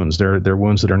hidden wounds. They're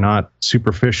wounds that are not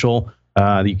superficial.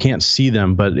 You can't see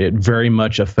them, but it very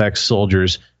much affects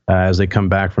soldiers as they come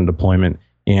back from deployment.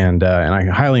 And I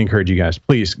highly encourage you guys,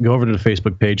 please go over to the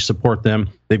Facebook page, support them.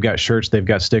 They've got shirts, they've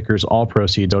got stickers, all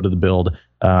proceeds go to the build.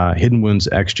 Hidden Wounds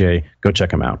XJ, go check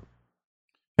them out.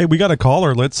 Hey, we got a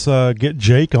caller. Let's get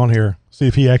Jake on here. See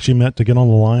if he actually meant to get on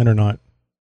the line or not.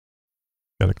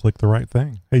 Got to click the right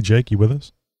thing. Hey, Jake, you with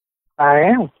us? I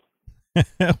am.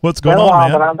 What's going on,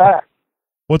 man? But I'm back.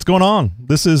 What's going on?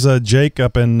 This is Jake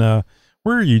up in,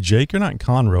 where are you, Jake? You're not in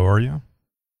Conroe, are you?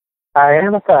 I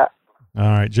am at that. All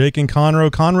right, Jake in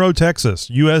Conroe, Texas,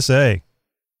 USA.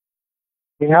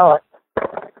 You know it.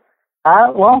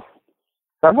 Well,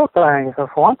 several things. For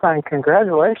one thing,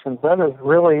 congratulations.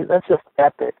 That's just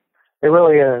epic. It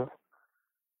really is.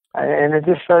 And it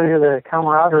just shows you the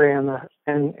camaraderie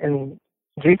and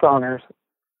Jeep owners.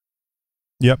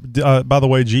 Yep. By the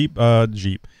way, Jeep.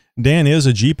 Dan is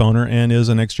a Jeep owner and is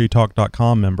an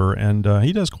xjtalk.com member, and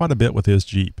he does quite a bit with his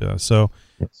Jeep. Yes, he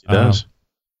does.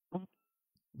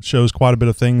 Shows quite a bit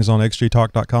of things on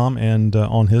xjtalk.com and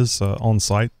on his on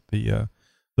site, the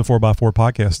 4x4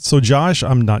 podcast. So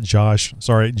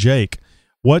Jake,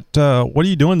 what are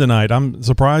you doing tonight? I'm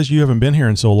surprised you haven't been here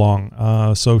in so long.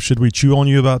 So should we chew on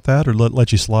you about that or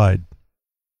let you slide?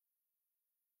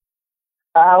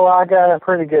 Well, I got a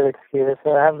pretty good excuse.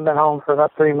 I haven't been home for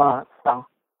about 3 months. So.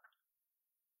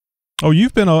 Oh,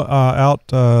 you've been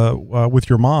out with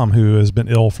your mom, who has been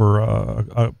ill for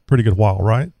a pretty good while,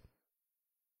 right?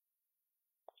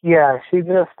 Yeah, she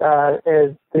just, at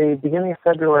the beginning of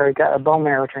February, got a bone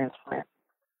marrow transplant.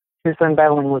 She's been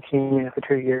battling leukemia for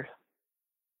 2 years.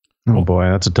 Oh, boy,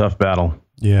 that's a tough battle.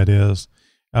 Yeah, it is.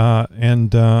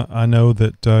 And I know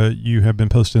that you have been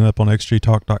posting up on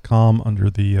xjtalk.com under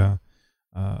the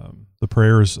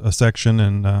prayers section,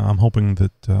 and I'm hoping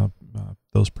that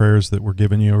those prayers that we're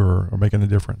giving you are making a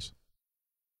difference.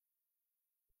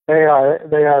 They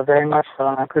are very much so,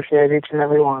 and I appreciate each and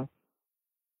every one.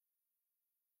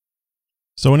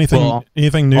 So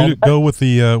anything new to go with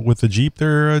the Jeep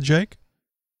there, Jake?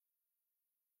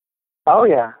 Oh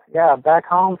yeah. Back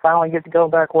home, finally get to go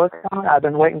back work on it. I've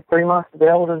been waiting 3 months to be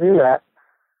able to do that.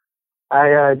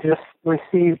 I just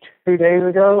received 2 days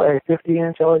ago a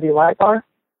 50-inch LED light bar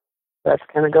that's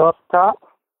going to go up top,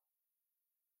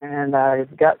 and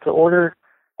I've got to order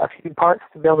a few parts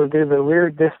to be able to do the rear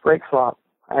disc brake swap.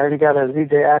 I already got a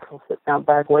ZJ axle sitting out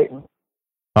back waiting.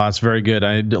 Oh, it's very good.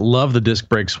 I love the disc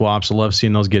brake swaps. I love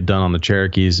seeing those get done on the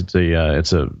Cherokees.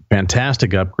 It's a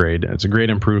fantastic upgrade. It's a great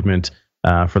improvement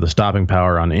for the stopping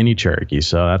power on any Cherokee.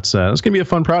 So that's going to be a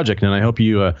fun project, and I hope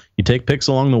you take pics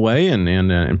along the way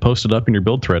and post it up in your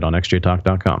build thread on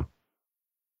xjtalk.com.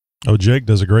 Oh, Jake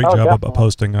does a great job of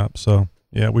posting up. So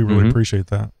yeah, we really appreciate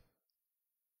that.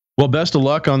 Well, best of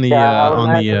luck on the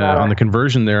on the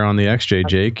conversion there on the XJ,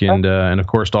 Jake, and of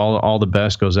course all the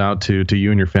best goes out to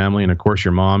you and your family, and of course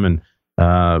your mom, and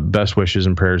best wishes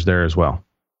and prayers there as well.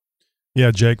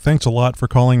 Yeah, Jake, thanks a lot for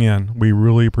calling in. We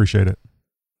really appreciate it.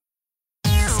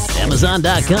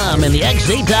 Amazon.com and the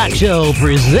XJ Talk Show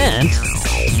present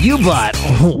You Bought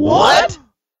What?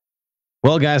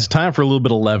 Well, guys, time for a little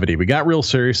bit of levity. We got real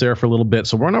serious there for a little bit,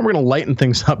 so we're going to lighten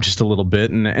things up just a little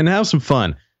bit and have some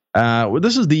fun.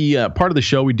 This is the part of the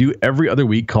show we do every other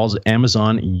week called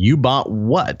Amazon You Bought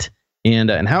What?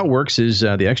 And how it works is the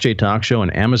XJ Talk Show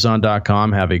and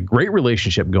Amazon.com have a great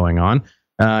relationship going on.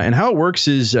 And how it works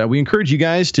is we encourage you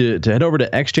guys to head over to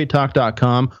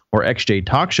xjtalk.com or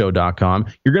xjtalkshow.com.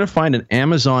 You're going to find an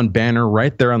Amazon banner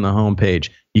right there on the homepage.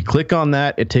 You click on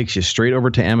that, it takes you straight over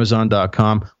to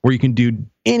Amazon.com, where you can do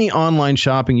any online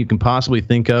shopping you can possibly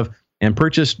think of and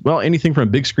purchase, well, anything from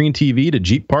big screen TV to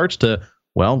Jeep parts to,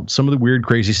 well, some of the weird,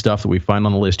 crazy stuff that we find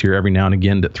on the list here every now and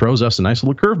again that throws us a nice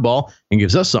little curveball and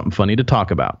gives us something funny to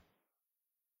talk about.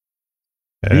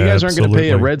 You guys aren't going to pay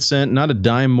a red cent, not a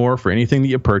dime more for anything that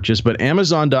you purchase, but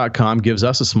Amazon.com gives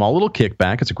us a small little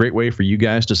kickback. It's a great way for you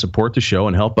guys to support the show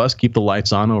and help us keep the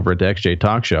lights on over at the XJ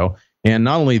Talk Show. And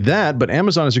not only that, but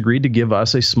Amazon has agreed to give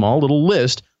us a small little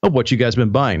list of what you guys have been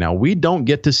buying. Now, we don't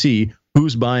get to see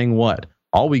who's buying what.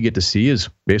 All we get to see is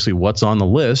basically what's on the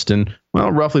list and,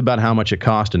 well, roughly about how much it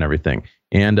cost and everything.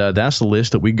 And that's the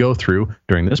list that we go through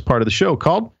during this part of the show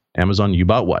called Amazon You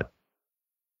Bought What?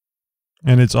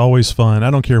 And it's always fun.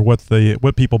 I don't care what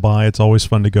people buy. It's always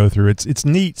fun to go through. It's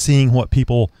neat seeing what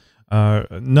people,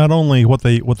 not only what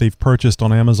they've purchased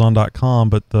on Amazon.com,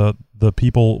 but the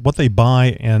people, what they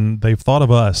buy, and they've thought of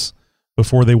us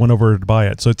before they went over to buy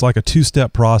it. So it's like a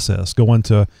two-step process. Go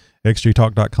into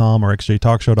xjtalk.com or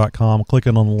xjtalkshow.com,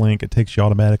 clicking on the link, it takes you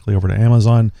automatically over to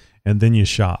Amazon, and then you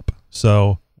shop.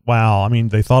 So, wow. I mean,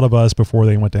 they thought of us before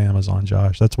they went to Amazon,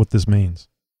 Josh. That's what this means.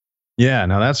 Yeah,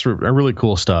 now that's really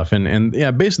cool stuff. And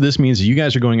yeah, basically this means that you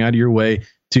guys are going out of your way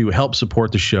to help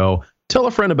support the show. Tell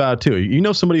a friend about it too. You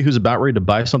know somebody who's about ready to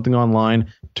buy something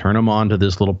online, turn them on to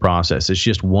this little process. It's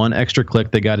just one extra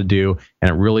click they got to do, and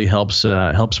it really helps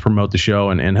promote the show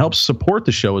and helps support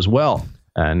the show as well.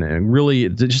 And really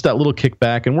just that little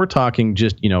kickback, and we're talking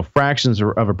just, fractions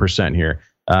of a percent here.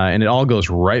 And it all goes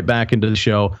right back into the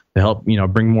show to help,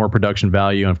 bring more production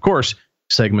value. And of course,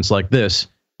 segments like this,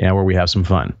 where we have some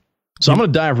fun. So I'm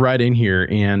going to dive right in here,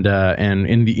 and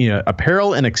in the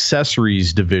apparel and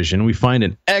accessories division, we find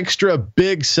an extra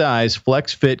big size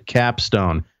Flex Fit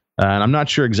capstone. And I'm not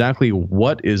sure exactly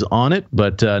what is on it,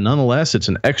 but nonetheless, it's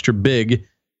an extra big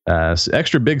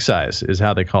size is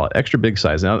how they call it. Extra big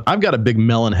size. Now, I've got a big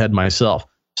melon head myself,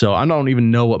 so I don't even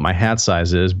know what my hat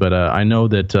size is, but I know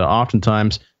that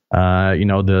oftentimes,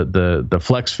 the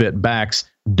Flex Fit backs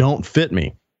don't fit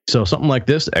me. So something like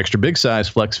this, extra big size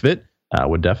Flex Fit,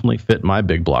 would definitely fit my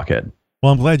big blockhead.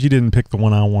 Well, I'm glad you didn't pick the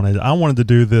one I wanted. I wanted to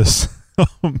do this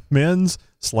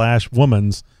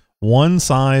men's/women's one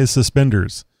size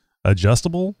suspenders,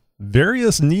 adjustable,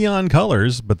 various neon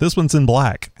colors, but this one's in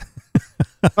black.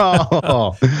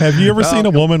 Oh, have you ever seen a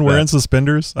woman wearing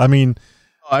suspenders? I mean,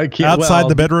 I can't, outside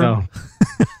the bedroom.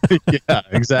 No. Yeah,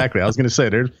 exactly. I was going to say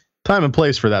there's time and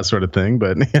place for that sort of thing,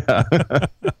 but yeah.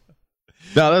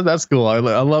 No, that's cool. I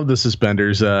love the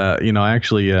suspenders. I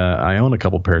own a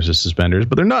couple pairs of suspenders,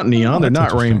 but they're not neon. They're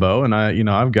not rainbow. And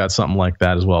I've got something like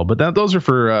that as well. But those are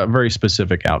for very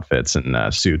specific outfits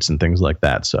and suits and things like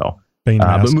that. So,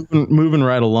 but moving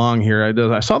right along here,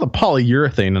 I saw the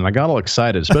polyurethane and I got all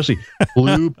excited, especially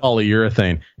blue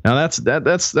polyurethane. Now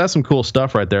that's some cool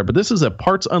stuff right there. But this is a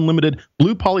Parts Unlimited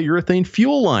blue polyurethane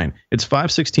fuel line. It's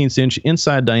 5/16 inch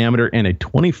inside diameter and a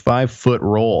 25-foot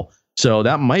roll. So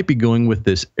that might be going with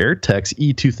this Airtex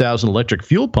E2000 electric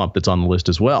fuel pump that's on the list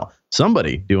as well.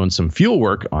 Somebody doing some fuel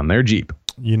work on their Jeep.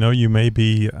 You may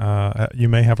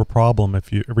have a problem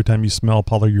if every time you smell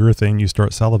polyurethane, you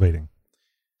start salivating.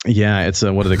 Yeah, it's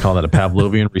what do they call that? A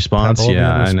Pavlovian response?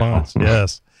 Response. I know.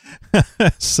 Yes.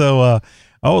 So,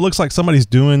 it looks like somebody's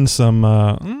doing some,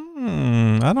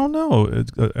 I don't know.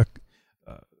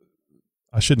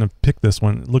 I shouldn't have picked this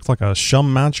one. It looks like a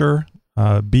Schumacher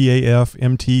BAF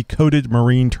MT coated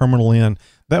marine terminal end.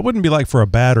 That wouldn't be like for a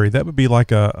battery. That would be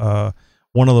like a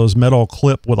one of those metal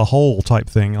clip with a hole type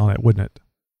thing on it, wouldn't it?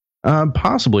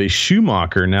 Possibly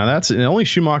Schumacher. Now that's the only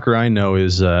Schumacher I know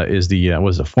is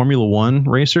the Formula One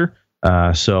racer.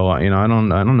 So I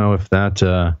don't know if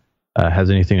that has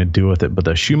anything to do with it. But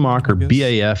the Schumacher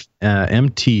BAF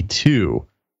MT2.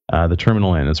 The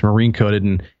terminal end. It's marine coated,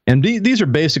 and these are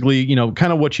basically,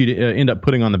 kind of what you end up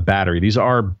putting on the battery. These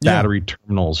are battery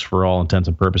terminals for all intents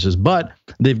and purposes, but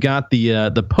they've got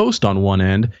the post on one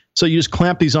end So you just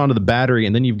clamp these onto the battery,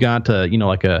 and then you've got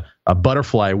like a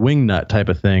butterfly wing nut type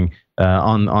of thing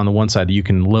on the one side that you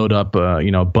can load up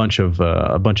a bunch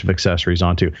of accessories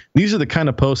onto. These are the kind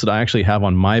of posts that I actually have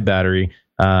on my battery.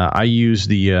 I use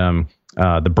the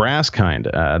brass kind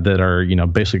that are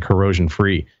basically corrosion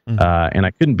free, and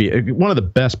I couldn't be one of the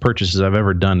best purchases I've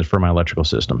ever done for my electrical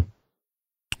system.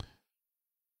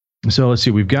 So let's see,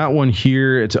 we've got one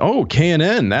here. It's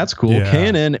K&N, that's cool. Yeah.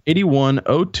 K&N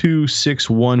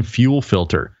 810261 fuel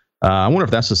filter. I wonder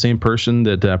if that's the same person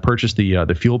that purchased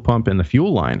the fuel pump and the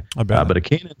fuel line. I bet. But a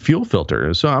K&N fuel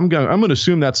filter. So I'm going to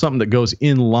assume that's something that goes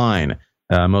in line.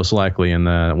 Most likely, and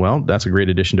that's a great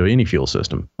addition to any fuel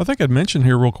system. I think I'd mention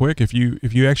here real quick, if you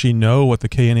actually know what the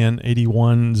K&N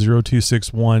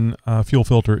 810261 fuel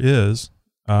filter is,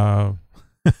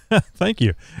 thank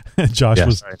you. Josh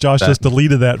just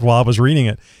deleted that while I was reading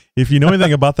it. If you know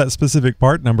anything about that specific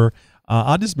part number,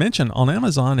 I'll just mention on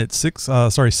Amazon it's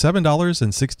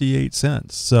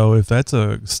 $7.68. So if that's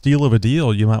a steal of a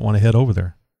deal, you might want to head over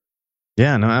there.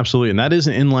 Yeah, no, absolutely. And that is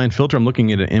an inline filter. I'm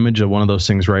looking at an image of one of those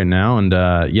things right now. And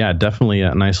definitely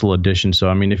a nice little addition. So,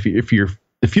 I mean, if you're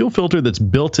the fuel filter that's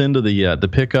built into the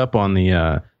pickup on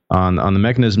the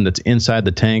mechanism that's inside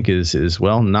the tank is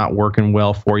not working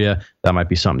well for you, that might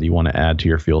be something you want to add to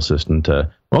your fuel system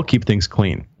to, keep things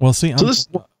clean. Well, see,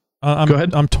 go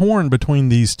ahead. I'm torn between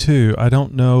these two. I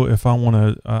don't know if I want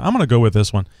to, I'm going to go with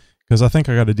this one because I think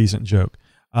I got a decent joke.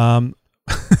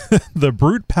 The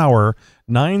Brute Power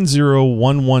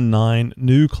 90119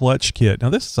 new clutch kit. Now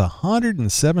this is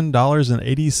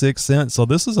 $107.86. So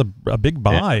this is a big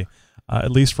buy,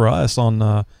 at least for us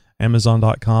on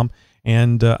Amazon.com.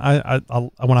 And I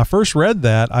when I first read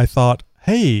that, I thought,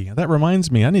 hey, that reminds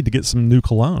me, I need to get some new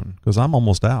cologne because I'm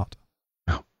almost out.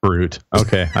 Brute.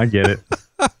 Okay, I get it.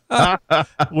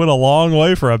 Went a long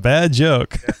way for a bad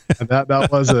joke. that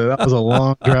was a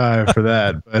long drive for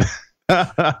that, but.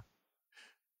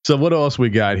 So what else we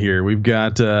got here? We've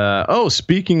got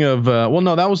speaking of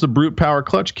that was the Brute Power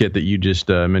clutch kit that you just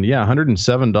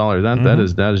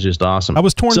 $107. That is just awesome. I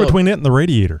was torn between it and the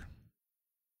radiator.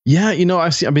 Yeah,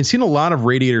 I've been seeing a lot of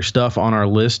radiator stuff on our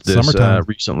list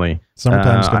recently.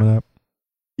 Summertime's coming up.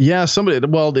 Yeah,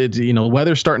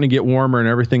 weather's starting to get warmer and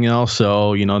everything else,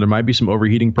 so there might be some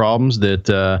overheating problems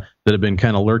that have been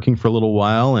kind of lurking for a little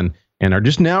while and are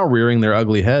just now rearing their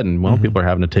ugly head, and people are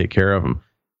having to take care of them.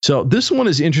 So this one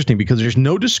is interesting because there's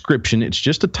no description. It's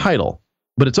just a title,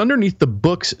 but it's underneath the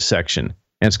books section,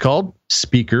 and it's called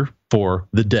Speaker for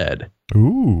the Dead.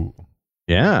 Ooh.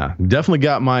 Yeah, definitely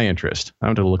got my interest.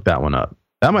 I'm going to look that one up.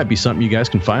 That might be something you guys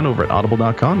can find over at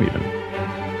audible.com even.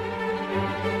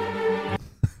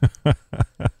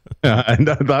 And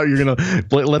I thought you were going to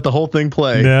let the whole thing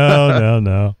play.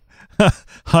 No.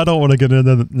 I don't want to get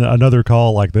another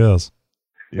call like this.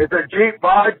 It's a Jeep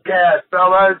podcast,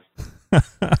 fellas.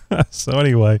 So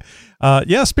anyway,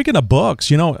 speaking of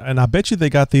books, and I bet you they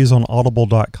got these on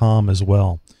audible.com as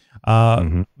well.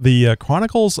 The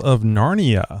Chronicles of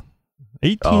Narnia,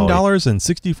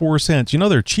 $18.64.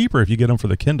 They're cheaper if you get them for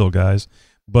the Kindle, guys,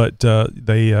 but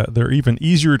they're even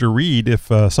easier to read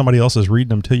if somebody else is reading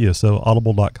them to you. So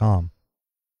audible.com.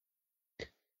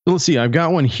 Let's see. I've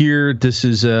got one here. This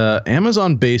is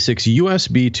Amazon Basics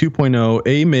USB 2.0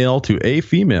 A male to A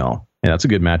female. Yeah, that's a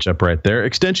good matchup right there.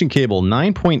 Extension cable,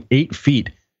 9.8 feet,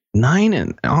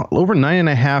 over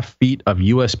 9.5 feet of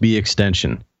USB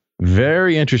extension.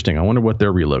 Very interesting. I wonder what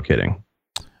they're relocating.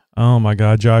 Oh my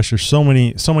God, Josh, there's so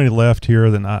many left here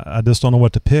that I just don't know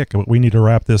what to pick. But we need to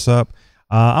wrap this up.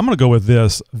 I'm going to go with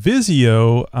this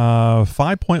Vizio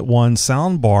 5.1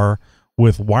 soundbar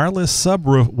with wireless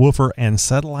subwoofer and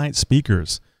satellite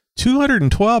speakers.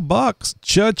 $212.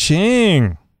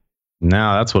 Cha-ching.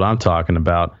 Now that's what I'm talking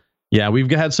about. Yeah,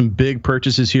 we've had some big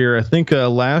purchases here. I think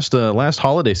last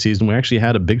holiday season, we actually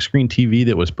had a big screen TV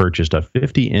that was purchased, a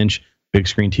 50-inch big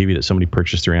screen TV that somebody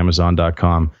purchased through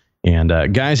Amazon.com.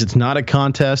 And guys, it's not a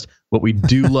contest, but we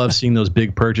do love seeing those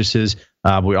big purchases.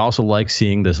 But we also like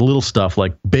seeing this little stuff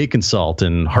like bacon salt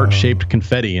and heart-shaped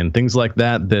confetti and things like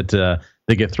that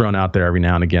they get thrown out there every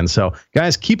now and again. So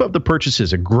guys, keep up the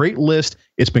purchases. A great list.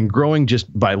 It's been growing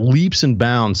just by leaps and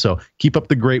bounds. So keep up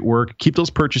the great work. Keep those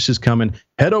purchases coming.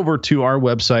 Head over to our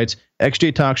websites,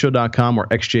 xjtalkshow.com or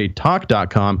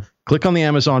xjtalk.com. Click on the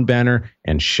Amazon banner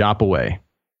and shop away.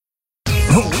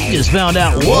 We just found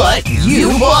out what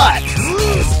you bought.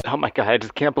 Oh my God, I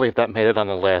just can't believe that made it on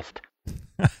the list.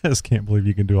 I just can't believe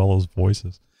you can do all those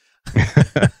voices.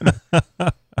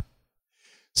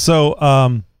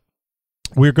 So,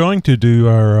 we're going to do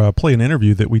our play an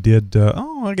interview that we did,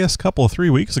 I guess 3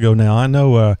 weeks ago now. I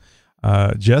know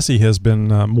Jesse has been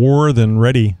more than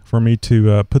ready for me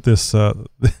to put this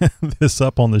this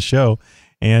up on the show.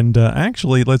 And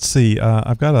actually, let's see.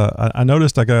 I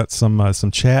noticed I got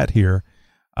some chat here.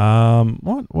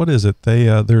 What is it?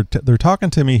 They're talking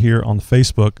to me here on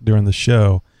Facebook during the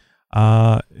show.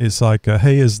 It's like,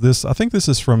 hey, is this? I think this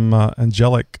is from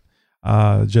Angelic,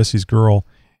 Jesse's girl,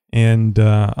 and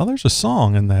there's a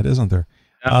song in that, isn't there?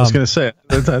 I was going to say,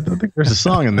 I think there's a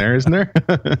song in there, isn't there?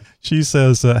 She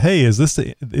says, hey, is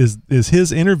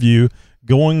his interview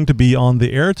going to be on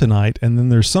the air tonight? And then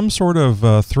there's some sort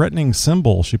of threatening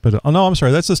symbol she put. Oh no, I'm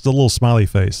sorry, that's just a little smiley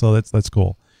face. So that's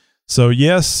cool. So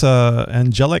yes,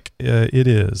 Angelic, it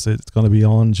is. It's going to be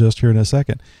on just here in a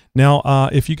second. Now,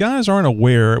 if you guys aren't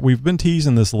aware, we've been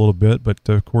teasing this a little bit, but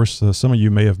of course, some of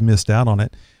you may have missed out on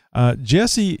it.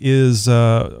 Jesse is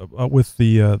with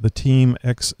the team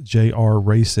XJR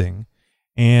Racing,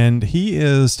 and he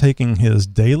is taking his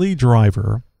daily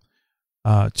driver,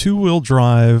 two-wheel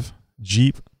drive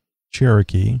Jeep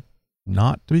Cherokee,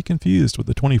 not to be confused with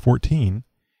the 2014,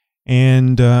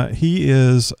 and he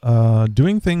is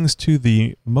doing things to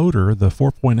the motor, the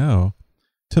 4.0,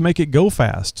 to make it go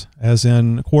fast, as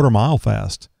in quarter-mile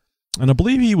fast. And I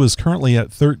believe he was currently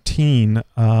at 13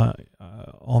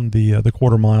 on the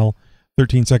quarter mile,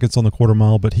 13 seconds on the quarter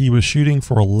mile, but he was shooting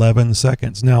for 11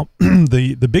 seconds. Now,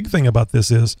 the big thing about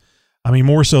this is, I mean,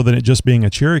 more so than it just being a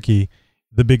Cherokee,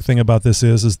 the big thing about this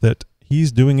is that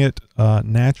he's doing it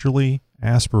naturally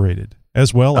aspirated,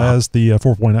 as well as the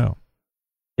 4.0.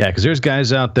 Yeah, because there's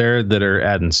guys out there that are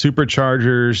adding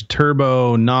superchargers,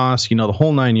 turbo, NOS, the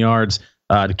whole 9 yards.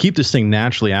 To keep this thing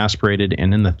naturally aspirated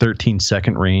and in the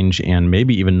 13-second range, and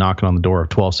maybe even knocking on the door of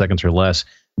 12 seconds or less,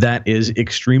 that is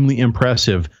extremely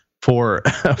impressive for a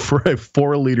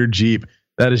 4-liter Jeep.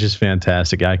 That is just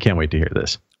fantastic. I can't wait to hear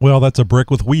this. Well, that's a brick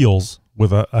with wheels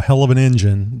with a hell of an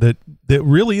engine that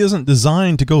really isn't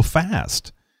designed to go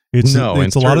fast. It's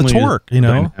a lot of torque,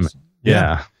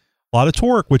 Yeah. A lot of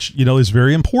torque, which, is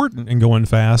very important in going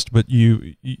fast, but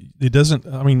it doesn't,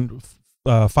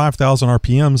 5,000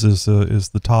 RPMs is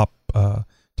the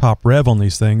top rev on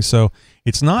these things. So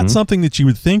it's not something that you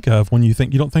would think of when you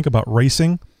don't think about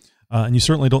racing, and you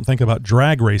certainly don't think about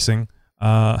drag racing,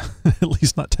 at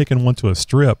least not taking one to a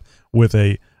strip with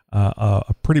a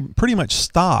pretty much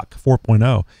stock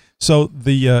 4.0. So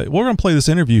we're going to play this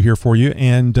interview here for you,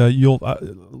 and I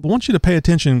want you to pay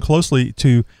attention closely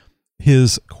to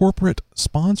his corporate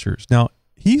sponsors. Now,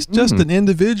 he's just an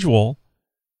individual.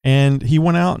 And he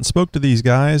went out and spoke to these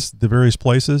guys, the various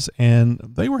places, and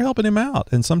they were helping him out.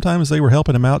 And sometimes they were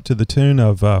helping him out to the tune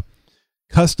of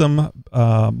custom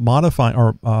modifying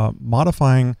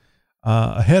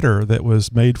a header that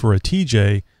was made for a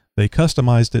TJ. They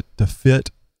customized it to fit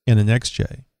in an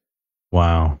XJ.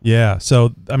 Wow. Yeah.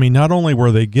 So, not only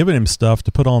were they giving him stuff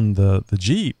to put on the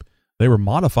Jeep, they were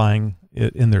modifying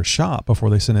it in their shop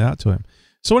before they sent it out to him.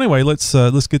 So anyway, let's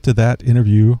get to that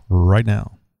interview right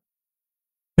now.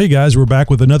 Hey guys, we're back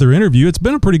with another interview. It's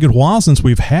been a pretty good while since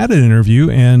we've had an interview,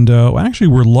 and actually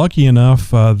we're lucky enough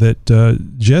that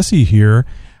Jesse here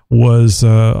was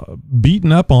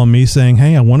beating up on me saying,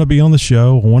 hey, I want to be on the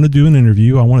show. I want to do an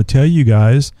interview. I want to tell you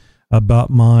guys about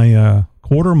my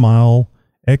quarter mile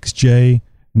XJ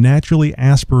naturally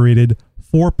aspirated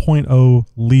 4.0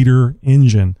 liter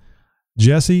engine.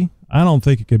 Jesse, I don't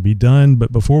think it could be done,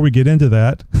 but before we get into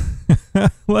that,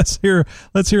 let's hear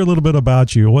a little bit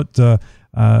about you.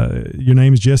 Your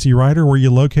name is Jesse Ryder. Where are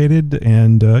you located?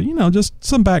 And, just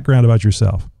some background about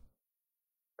yourself.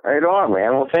 Right on,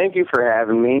 man. Well, thank you for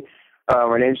having me.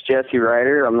 My name's Jesse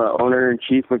Ryder. I'm the owner and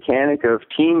chief mechanic of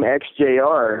Team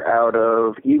XJR out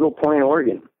of Eagle Point,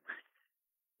 Oregon.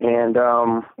 And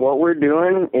what we're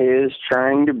doing is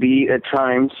trying to beat a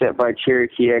time set by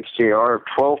Cherokee XJR of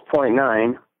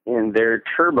 12.9 in their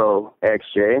turbo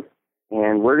XJ.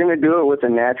 And we're going to do it with a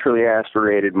naturally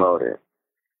aspirated motor.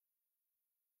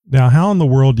 Now, how in the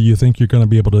world do you think you're going to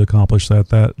be able to accomplish that?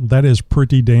 That is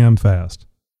pretty damn fast.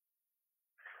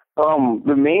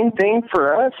 The main thing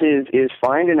for us is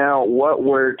finding out what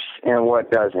works and what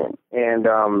doesn't, and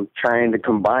trying to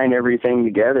combine everything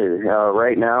together.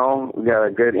 Right now, we got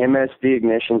a good MSD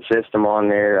ignition system on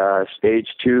there, stage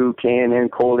 2 K&N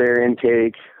cold air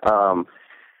intake,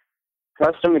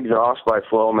 custom exhaust by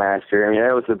Flowmaster.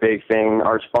 That was the big thing.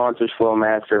 Our sponsors,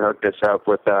 Flowmaster, hooked us up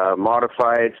with a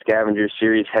modified Scavenger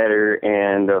Series header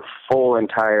and a full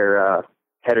entire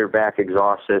header back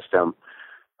exhaust system.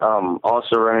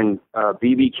 Also running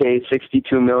BBK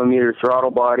 62 millimeter throttle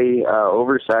body,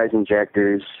 oversized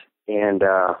injectors, and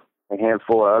a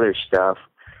handful of other stuff.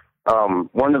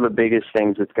 One of the biggest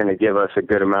things that's going to give us a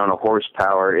good amount of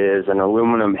horsepower is an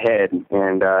aluminum head,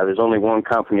 and there's only one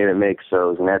company that makes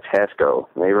those, and that's Hesco.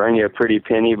 They run you a pretty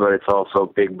penny, but it's also a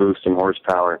big boost in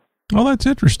horsepower. Oh, that's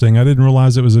interesting. I didn't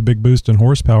realize it was a big boost in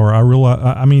horsepower. I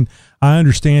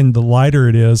understand the lighter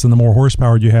it is and the more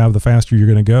horsepower you have, the faster you're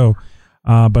going to go.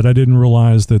 But I didn't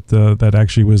realize that that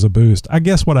actually was a boost. I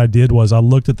guess what I did was I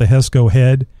looked at the Hesco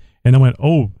head and I went,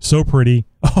 oh, so pretty.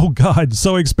 Oh, God,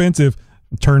 so expensive.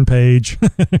 Turn page,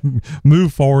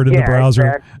 move forward in the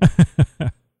browser.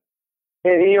 Exactly.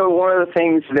 And, one of the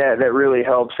things that really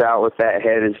helps out with that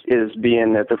head is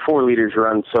being that the 4 liters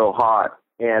run so hot.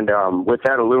 And with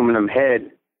that aluminum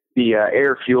head, the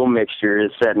air-fuel mixture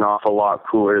is setting off a lot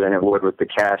cooler than it would with the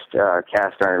cast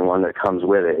iron one that comes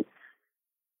with it.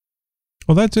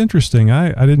 Well, that's interesting.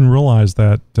 I didn't realize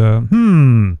that.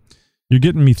 You're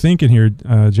getting me thinking here,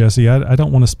 Jesse. I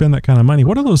don't want to spend that kind of money.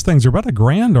 What are those things? They're about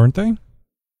 $1,000, aren't they?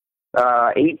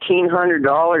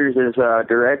 $1,800 is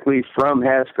directly from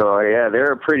Hesco. Yeah,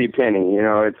 they're a pretty penny.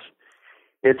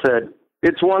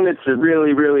 It's one that's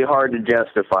really, really hard to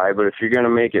justify. But if you're going to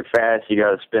make it fast, you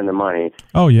got to spend the money.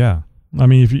 Oh yeah, I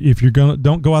mean, if you're gonna,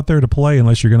 don't go out there to play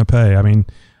unless you're going to pay. I mean,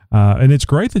 and it's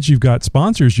great that you've got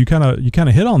sponsors. You kind of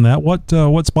hit on that.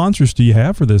 What sponsors do you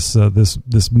have for this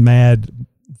mad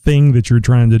thing that you're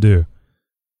trying to do?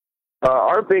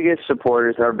 Our biggest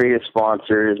supporters, our biggest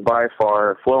sponsor is by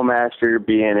far Flowmaster,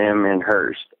 B&M, and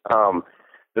Hearst.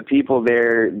 The people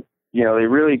there, they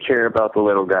really care about the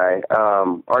little guy.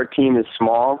 Our team is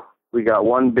small. We got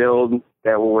one build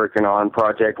that we're working on,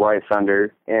 Project White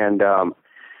Thunder, and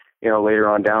later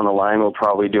on down the line we'll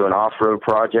probably do an off-road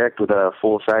project with a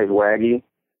full-size Waggy.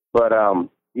 But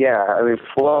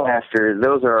Flowmaster,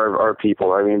 those are our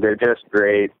people. I mean, they're just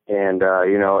great. And,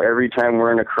 every time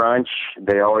we're in a crunch,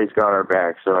 they always got our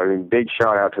back. So, big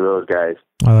shout out to those guys.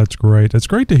 Oh, that's great. It's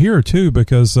great to hear, too,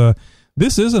 because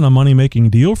this isn't a money-making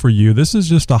deal for you. This is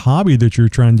just a hobby that you're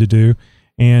trying to do.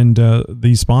 And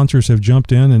these sponsors have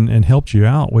jumped in and helped you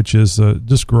out, which is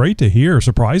just great to hear,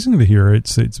 surprising to hear.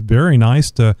 It's very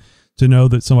nice to know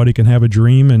that somebody can have a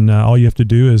dream, and all you have to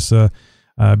do is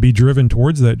be driven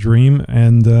towards that dream,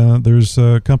 and there's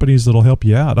companies that'll help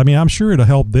you out. I mean, I'm sure it'll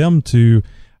help them to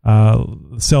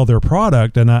sell their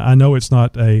product, and I know it's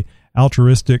not a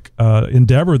altruistic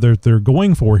endeavor that they're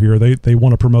going for here. They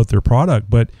want to promote their product,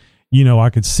 but I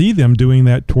could see them doing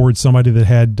that towards somebody that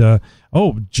had $100,000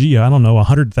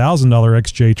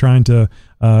 XJ trying to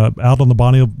out on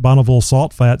the Bonneville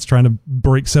salt flats trying to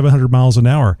break 700 miles an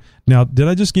hour. Now, did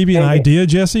I just give you an idea,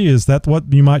 Jesse? Is that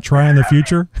what you might try in the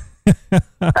future?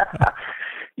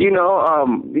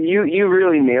 You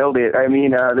really nailed it. I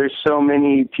mean, there's so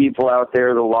many people out there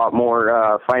with a lot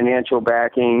more financial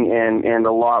backing and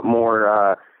a lot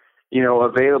more,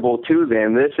 available to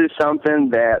them. This is something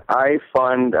that I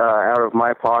fund out of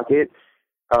my pocket.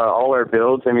 All our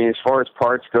builds. I mean, as far as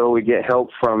parts go, we get help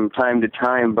from time to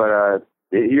time, but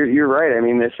you're right. I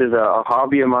mean, this is a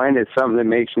hobby of mine. It's something that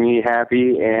makes me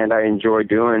happy and I enjoy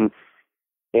doing.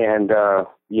 And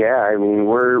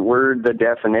we're the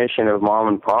definition of mom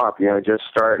and pop, just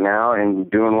starting out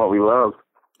and doing what we love.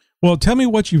 Well, tell me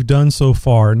what you've done so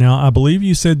far. Now, I believe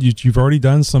you said you've already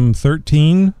done some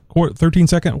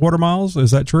 13-second quarter miles.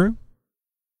 Is that true?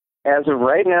 As of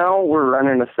right now, we're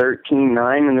running a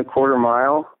 13.9 in the quarter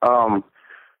mile.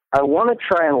 I want to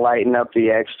try and lighten up the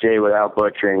XJ without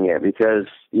butchering it because,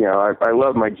 I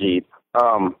love my Jeep.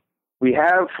 We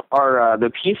have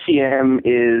the PCM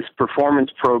is performance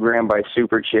programmed by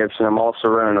Superchips, and I'm also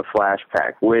running a flash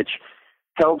pack, which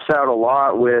helps out a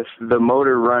lot with the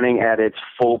motor running at its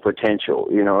full potential.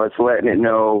 It's letting it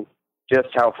know just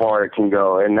how far it can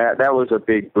go, and that was a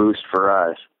big boost for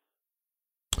us.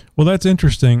 Well, that's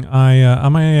interesting. I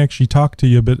might actually talk to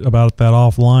you a bit about that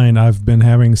offline. I've been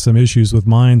having some issues with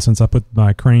mine since I put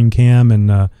my crane cam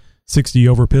and 60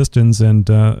 over pistons, and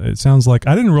it sounds like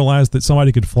I didn't realize that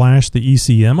somebody could flash the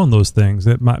ECM on those things.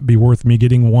 It might be worth me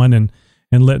getting one and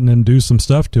letting them do some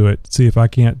stuff to it, see if I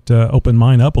can't open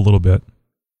mine up a little bit.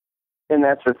 And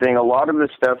that's the thing. A lot of the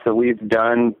stuff that we've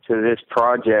done to this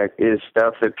project is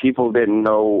stuff that people didn't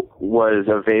know was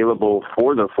available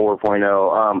for the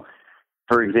 4.0.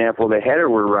 For example, the header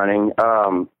we're running,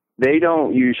 they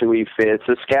don't usually fit. It's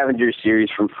a Scavenger series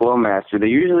from Flowmaster. They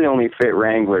usually only fit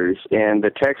Wranglers, and the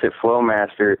techs at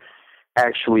Flowmaster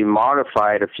actually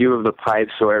modified a few of the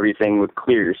pipes so everything would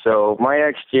clear. So my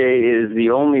XJ is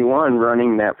the only one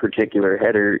running that particular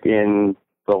header in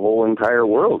the whole entire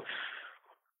world.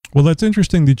 Well, that's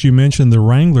interesting that you mentioned the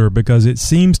Wrangler, because it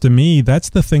seems to me that's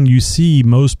the thing you see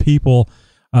most people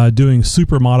doing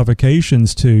super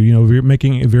modifications to,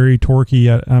 making it very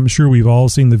torquey. I'm sure we've all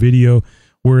seen the video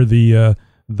where the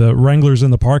Wrangler's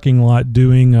in the parking lot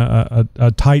doing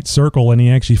a tight circle, and he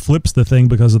actually flips the thing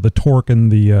because of the torque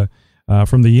and the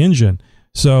from the engine.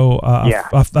 So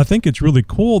I think it's really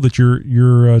cool that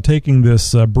you're taking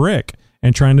this brick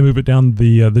and trying to move it down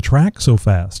the track so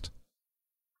fast.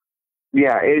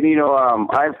 Yeah, and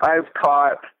I've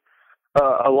caught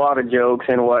a lot of jokes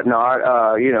and whatnot.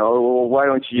 Well, why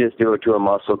don't you just do it to a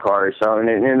muscle car or something?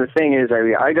 And the thing is,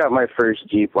 I got my first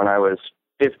Jeep when I was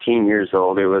 15 years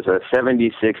old. It was a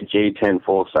 76 J10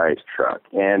 full-size truck,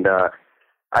 and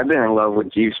I've been in love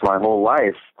with Jeeps my whole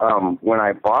life. When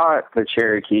I bought the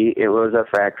Cherokee, it was a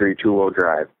factory two-wheel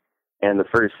drive, and the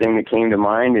first thing that came to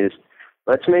mind is,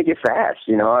 let's make it fast.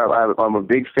 I'm a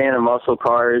big fan of muscle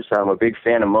cars. I'm a big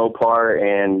fan of Mopar,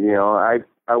 and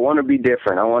I want to be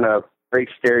different. I want to break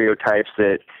stereotypes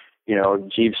that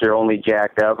Jeeps are only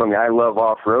jacked up. I mean, I love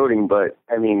off-roading, but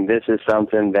I mean, this is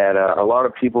something that a lot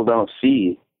of people don't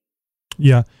see.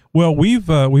 Yeah. Well, we've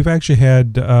actually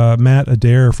had Matt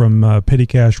Adair from Petty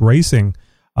Cash Racing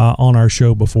on our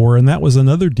show before, and that was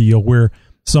another deal where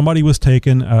somebody was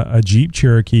taking a Jeep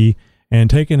Cherokee and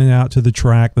taking it out to the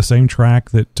track, the same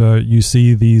track that you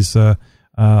see these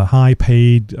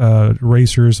high-paid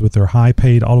racers with their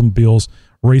high-paid automobiles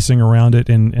racing around it,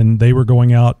 and they were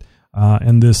going out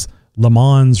in this Le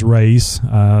Mans race,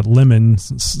 Lemon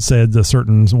said a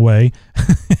certain way,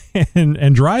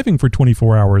 and driving for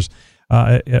 24 hours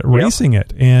at racing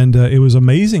it. And it was an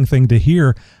amazing thing to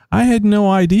hear. I had no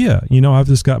idea. I've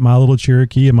just got my little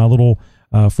Cherokee and my little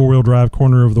four-wheel drive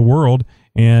corner of the world,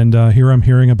 and here I'm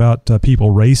hearing about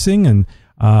people racing and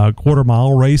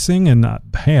quarter-mile racing, and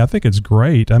hey, I think it's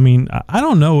great. I mean, I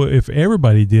don't know if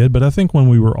everybody did, but I think when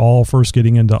we were all first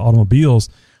getting into automobiles,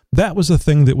 that was the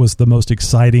thing that was the most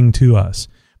exciting to us,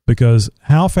 because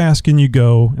how fast can you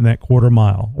go in that quarter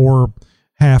mile or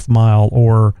half mile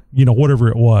or, whatever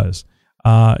it was,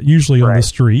 usually on the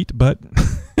street, but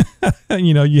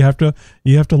you have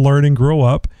to learn and grow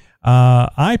up.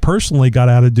 I personally got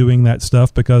out of doing that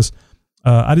stuff because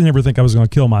I didn't ever think I was going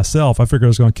to kill myself. I figured I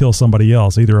was going to kill somebody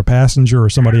else, either a passenger or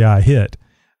somebody I hit.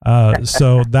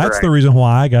 So that's the reason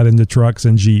why I got into trucks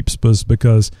and Jeeps, was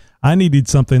because I needed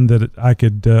something that I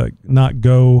could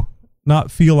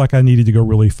not feel like I needed to go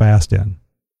really fast in.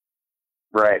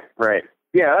 Right.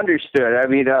 Yeah, understood. I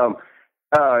mean,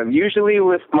 usually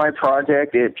with my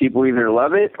project, people either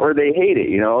love it or they hate it.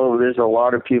 There's a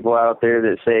lot of people out there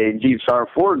that say Jeeps aren't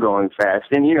for going fast,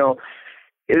 and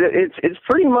it's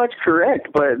pretty much correct.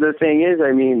 But the thing is,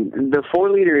 I mean, the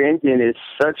 4-liter engine is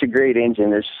such a great engine.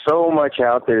 There's so much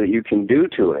out there that you can do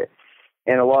to it.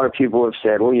 And a lot of people have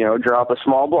said, well, drop a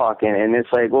small block in. And it's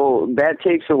like, well, that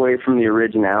takes away from the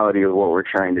originality of what we're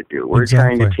trying to do. We're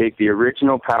trying to take the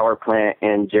original power plant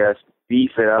and just beef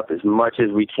it up as much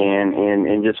as we can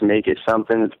and just make it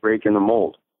something that's breaking the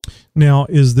mold. Now,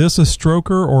 is this a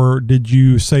stroker, or did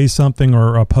you say something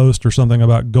or a post or something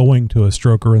about going to a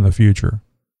stroker in the future?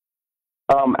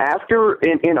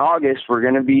 In August, we're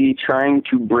going to be trying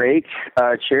to break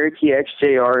Cherokee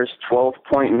XJR's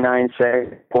 12.9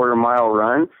 second quarter-mile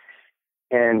run,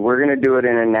 and we're going to do it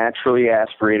in a naturally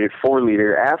aspirated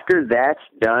 4-liter. After that's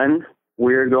done,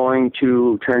 we're going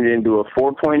to turn it into a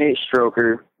 4.8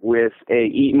 stroker with a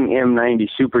Eaton M90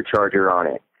 supercharger on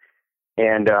it.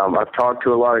 And I've talked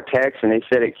to a lot of techs, and they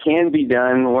said it can be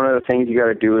done. One of the things you got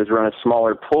to do is run a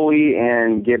smaller pulley,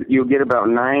 and you'll get about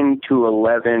 9 to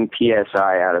 11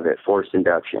 psi out of it, forced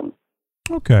induction.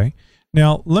 Okay.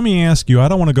 Now let me ask you. I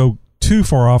don't want to go too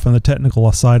far off on the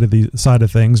technical side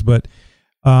of things, but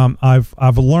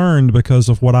I've learned, because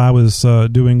of what I was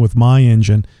doing with my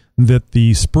engine, that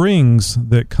the springs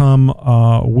that come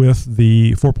with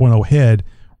the 4.0 head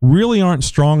really aren't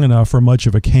strong enough for much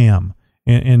of a cam.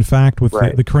 In fact, with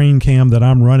the crane cam that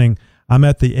I'm running, I'm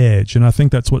at the edge, and I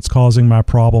think that's what's causing my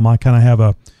problem. I kind of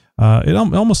have it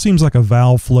almost seems like a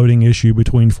valve floating issue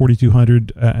between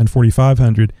 4,200 and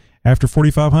 4,500. After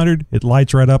 4,500, it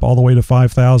lights right up all the way to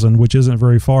 5,000, which isn't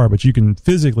very far, but you can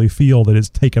physically feel that it's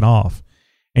taken off.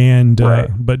 And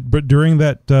but during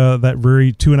that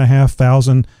very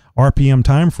 2,500 RPM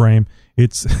time frame,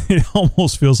 it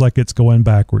almost feels like it's going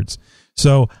backwards.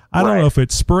 So I don't know if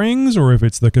it's springs or if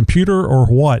it's the computer or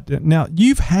what. Now,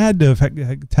 you've had to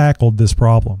have tackled this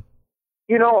problem.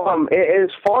 As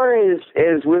far as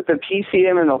with the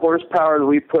PCM and the horsepower that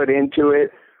we put into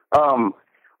it,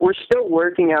 we're still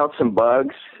working out some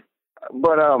bugs.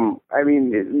 But I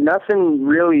mean, nothing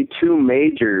really too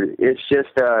major. It's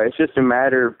just a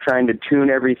matter of trying to tune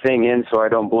everything in so I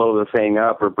don't blow the thing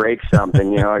up or break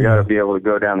something. I got to be able to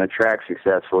go down the track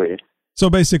successfully. So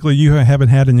basically, you haven't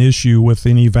had an issue with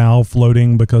any valve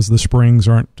floating because the springs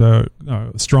aren't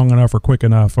strong enough or quick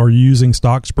enough. Are you using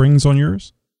stock springs on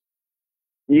yours?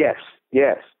 Yes.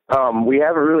 We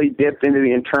haven't really dipped into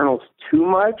the internals too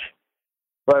much,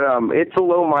 but it's a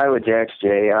low mileage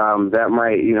XJ. That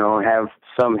might, have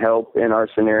some help in our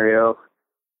scenario.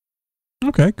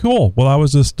 Okay, cool. Well, I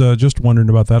was just wondering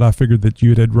about that. I figured that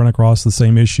you had run across the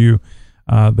same issue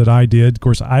that I did. Of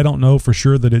course, I don't know for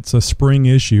sure that it's a spring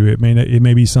issue. It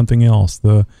may be something else.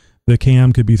 The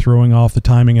cam could be throwing off the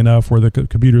timing enough where the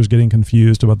computer is getting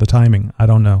confused about the timing. I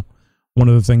don't know. One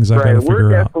of the things I've got to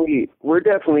figure out. We're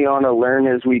definitely on a learn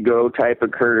as we go type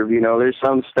of curve. There's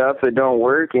some stuff that don't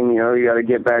work, and you got to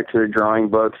get back to the drawing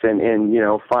books and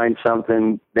find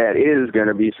something that is going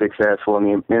to be successful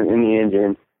in the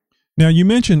engine. Now, you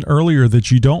mentioned earlier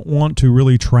that you don't want to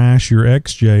really trash your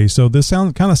XJ, so this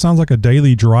kind of sounds like a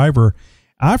daily driver.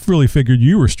 I've really figured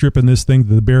you were stripping this thing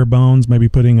to the bare bones, maybe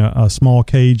putting a small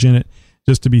cage in it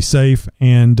just to be safe,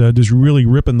 and just really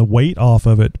ripping the weight off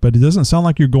of it, but it doesn't sound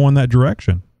like you're going that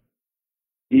direction.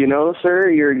 Sir,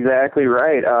 you're exactly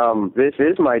right. This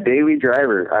is my daily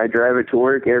driver. I drive it to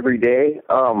work every day.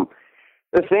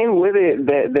 The thing with it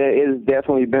that is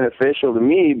definitely beneficial to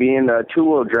me, being a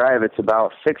two-wheel drive, it's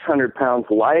about 600 pounds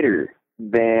lighter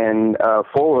than a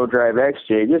four-wheel drive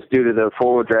XJ, just due to the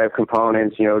four-wheel drive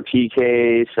components,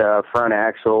 T-case, front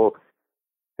axle,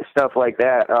 stuff like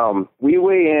that. We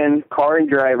weigh in, car and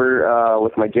driver,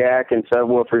 with my jack and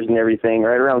subwoofers and everything,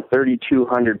 right around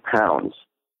 3,200 pounds.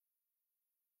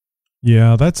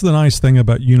 Yeah, that's the nice thing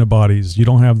about unibodies. You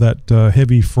don't have that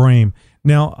heavy frame.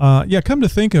 Now, come to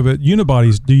think of it,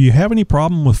 unibodies, do you have any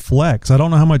problem with flex? I don't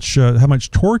know how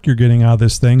much torque you're getting out of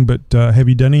this thing, but have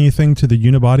you done anything to the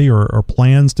unibody or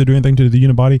plans to do anything to the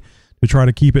unibody to try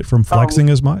to keep it from flexing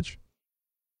as much?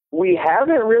 We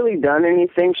haven't really done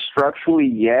anything structurally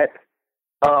yet.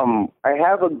 I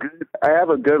have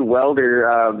a good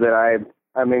welder that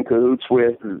I'm in cahoots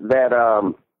with that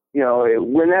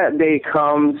when that day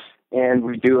comes and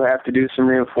we do have to do some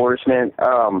reinforcement,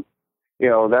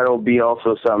 that'll be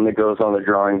also something that goes on the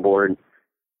drawing board.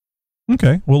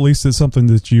 Okay. Well, at least it's something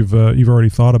that you've already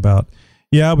thought about.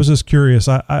 Yeah, I was just curious.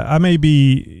 It may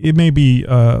be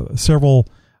several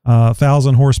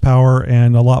thousand horsepower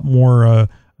and a lot more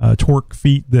torque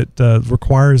feet that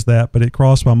requires that, but it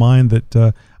crossed my mind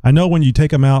that I know when you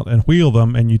take them out and wheel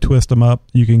them and you twist them up,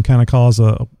 you can kind of cause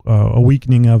a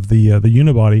weakening of the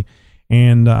unibody.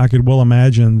 And I could well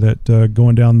imagine that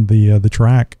going down the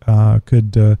track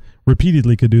could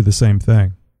repeatedly do the same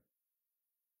thing.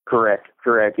 Correct.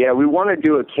 Yeah, we want to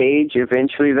do a cage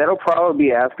eventually. That'll probably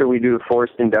be after we do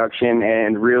forced induction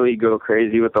and really go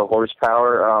crazy with the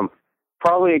horsepower.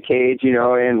 Probably a cage,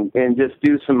 and just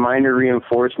do some minor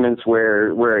reinforcements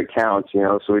where it counts,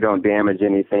 so we don't damage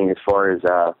anything as far as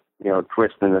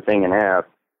twisting the thing in half.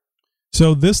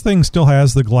 So this thing still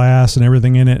has the glass and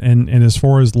everything in it, and as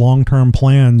far as long-term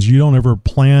plans, you don't ever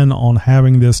plan on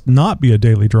having this not be a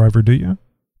daily driver, do you?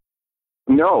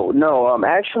 No.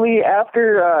 Actually,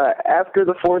 after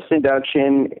the forced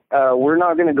induction, we're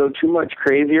not going to go too much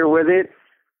crazier with it.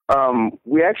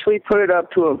 We actually put it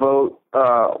up to a vote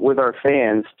with our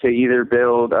fans to either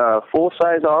build a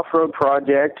full-size off-road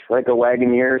project, like a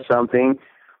Wagoneer or something,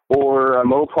 or a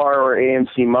Mopar or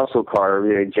AMC muscle car,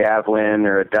 a Javelin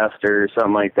or a Duster or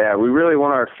something like that. We really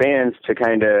want our fans to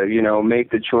kind of,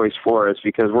 make the choice for us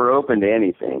because we're open to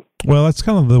anything. Well, that's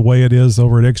kind of the way it is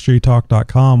over at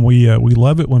xjtalk.com. We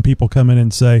love it when people come in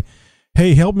and say,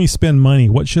 hey, help me spend money.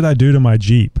 What should I do to my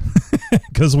Jeep?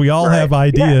 Because we all have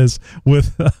ideas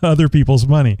with other people's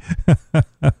money.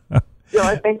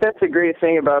 I think that's a great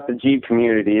thing about the Jeep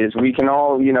community is we can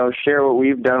all, share what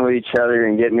we've done with each other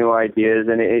and get new ideas,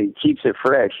 and it keeps it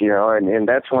fresh, and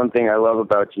that's one thing I love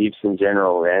about Jeeps in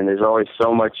general, and there's always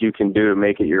so much you can do to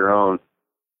make it your own.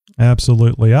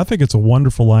 Absolutely. I think it's a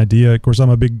wonderful idea. Of course, I'm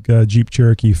a big Jeep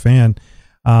Cherokee fan,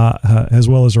 as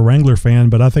well as a Wrangler fan,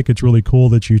 but I think it's really cool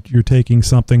that you're taking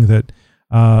something that,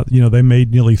 they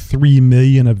made nearly 3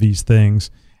 million of these things.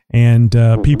 And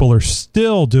people are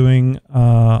still doing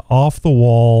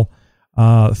off-the-wall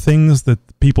things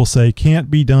that people say can't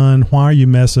be done. Why are you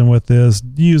messing with this?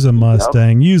 Use a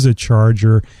Mustang, use a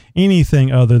Charger,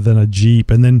 anything other than a Jeep.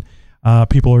 And then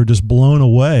people are just blown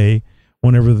away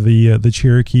whenever the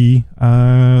Cherokee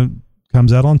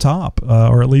comes out on top,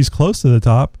 or at least close to the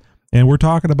top. And we're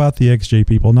talking about the XJ,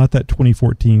 people, not that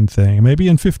 2014 thing. Maybe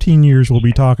in 15 years we'll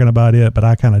be talking about it, but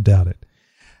I kind of doubt it.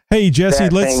 Hey, Jesse,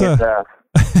 let's...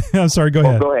 I'm sorry, go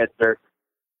ahead. Go ahead, sir.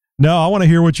 No, I want to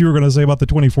hear what you were going to say about the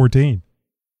 2014.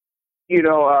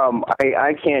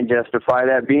 I can't justify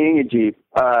that being a Jeep.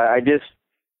 I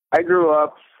grew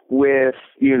up with,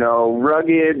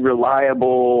 rugged,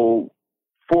 reliable,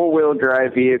 four-wheel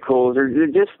drive vehicles, or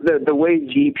just the way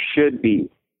Jeep should be.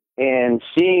 And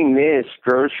seeing this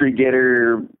grocery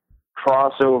getter,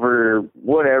 crossover,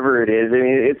 whatever it is, I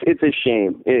mean, it's a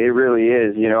shame. It really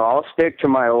is. I'll stick to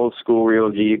my old school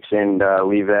real Jeeps and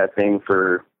leave that thing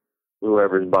for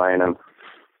whoever's buying them.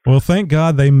 Well, thank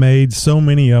God they made so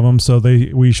many of them, so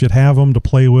we should have them to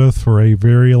play with for a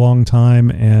very long time,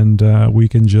 and we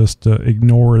can just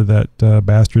ignore that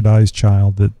bastardized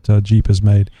child that Jeep has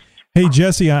made. Hey,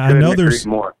 Jesse, I know there's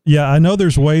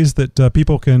ways that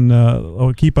people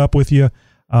can keep up with you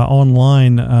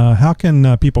online. How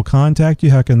can people contact you?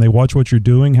 How can they watch what you're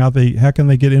doing? How can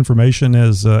they get information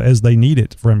as they need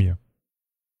it from you?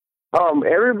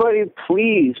 Everybody,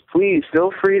 please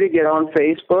feel free to get on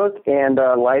Facebook and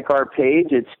like our page.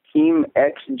 It's Team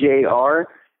XJR,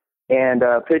 and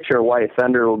a picture of White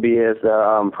Thunder will be his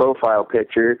profile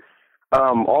picture.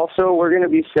 Also, we're going to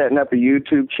be setting up a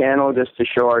YouTube channel just to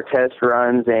show our test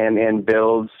runs and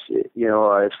builds,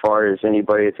 as far as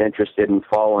anybody that's interested in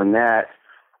following that.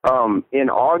 In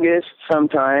August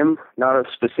sometime, not a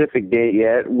specific date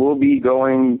yet, we'll be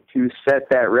going to set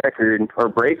that record, or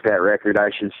break that record, I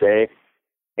should say,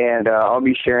 and I'll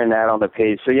be sharing that on the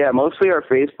page. So, yeah, mostly our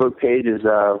Facebook page is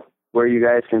where you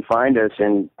guys can find us,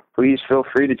 and please feel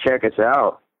free to check us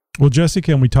out. Well, Jesse,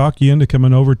 can we talk you into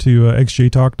coming over to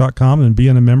xjtalk.com and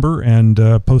being a member and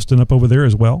posting up over there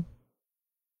as well?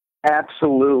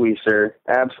 Absolutely, sir.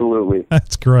 Absolutely.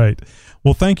 That's great.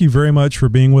 Well, thank you very much for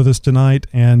being with us tonight.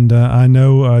 And I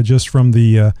know just from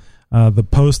the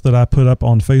post that I put up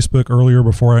on Facebook earlier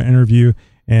before our interview,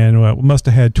 and we must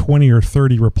have had 20 or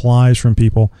 30 replies from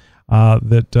people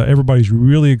that everybody's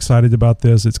really excited about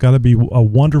this. It's got to be a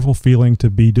wonderful feeling to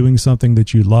be doing something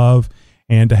that you love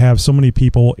and to have so many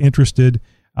people interested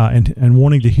and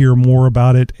wanting to hear more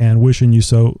about it and wishing you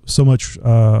so much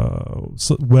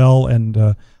well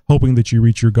and hoping that you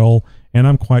reach your goal. And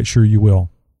I'm quite sure you will.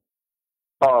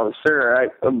 Oh, sir,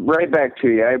 right back to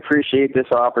you. I appreciate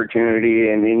this opportunity,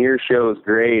 and your show is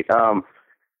great. I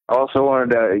also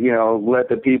wanted to, let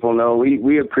the people know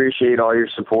we appreciate all your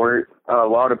support. A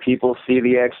lot of people see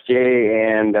the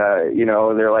XJ and,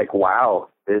 they're like, wow,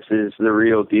 this is the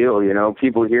real deal.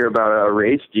 People hear about a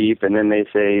race Jeep and then they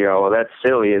say, well, that's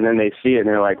silly. And then they see it and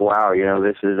they're like, wow,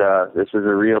 this is the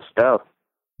real stuff.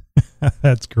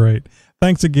 That's great.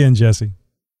 Thanks again, Jesse.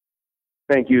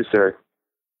 Thank you, sir.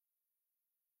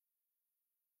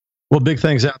 Well, big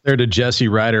thanks out there to Jesse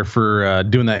Ryder for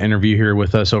doing that interview here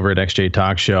with us over at XJ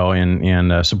Talk Show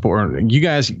and support. You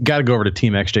guys got to go over to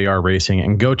Team XJR Racing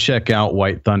and go check out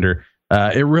White Thunder.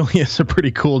 It really is a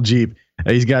pretty cool Jeep.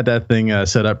 He's got that thing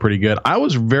set up pretty good. I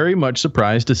was very much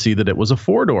surprised to see that it was a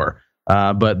 4-door,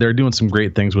 but they're doing some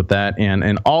great things with that.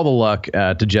 And all the luck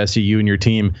to Jesse, you and your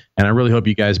team. And I really hope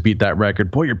you guys beat that record.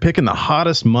 Boy, you're picking the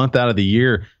hottest month out of the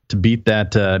year to beat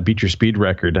your speed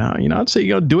record. I'd say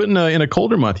do it in a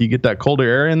colder month. You get that colder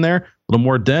air in there, a little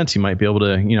more dense. You might be able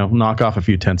to knock off a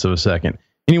few tenths of a second.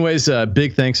 Anyways,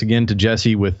 big thanks again to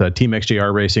Jesse with Team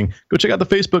XJR Racing. Go check out the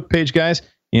Facebook page, guys,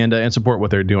 and support what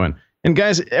they're doing. And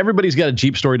guys, everybody's got a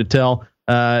Jeep story to tell.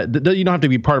 You don't have to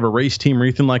be part of a race team or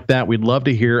anything like that. We'd love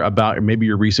to hear about maybe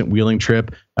your recent wheeling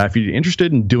trip. If you're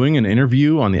interested in doing an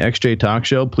interview on the XJ Talk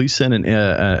Show, please send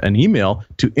an email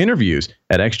to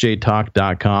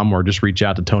interviews@xjtalk.com or just reach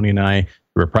out to Tony and I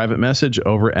through a private message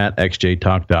over at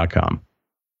xjtalk.com.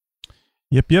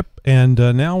 Yep. And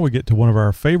now we get to one of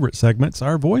our favorite segments,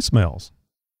 our voicemails.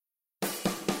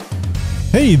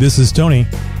 Hey, this is Tony.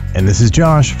 And this is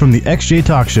Josh from the XJ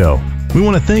Talk Show. We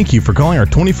want to thank you for calling our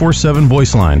 24/7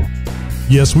 voice line.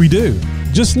 Yes, we do.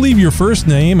 Just leave your first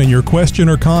name and your question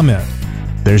or comment.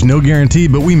 There's no guarantee,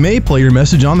 but we may play your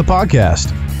message on the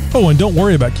podcast. Oh, and don't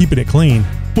worry about keeping it clean.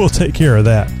 We'll take care of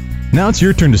that. Now it's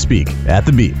your turn to speak at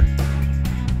the beep.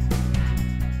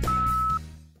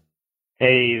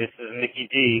 Hey, this is Mickey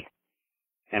G.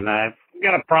 And I've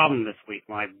got a problem this week.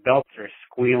 My belts are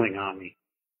squealing on me.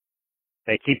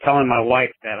 They keep telling my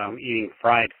wife that I'm eating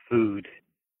fried food.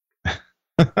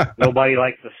 Nobody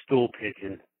likes a stool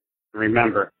pigeon.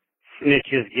 Remember,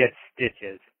 snitches get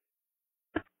stitches.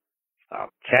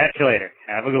 I'll chat you later.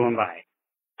 Have a good one. Bye.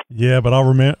 Yeah, but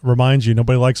I'll remind you,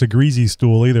 nobody likes a greasy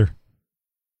stool either.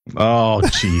 Oh,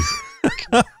 jeez.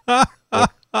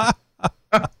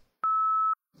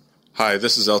 Hi,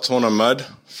 this is Altona Mudd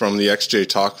from the XJ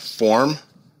Talk forum.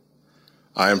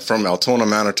 I am from Altona,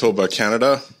 Manitoba,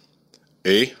 Canada.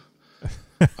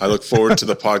 I look forward to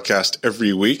the podcast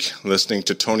every week, listening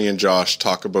to Tony and Josh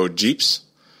talk about Jeeps.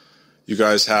 You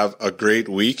guys have a great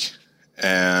week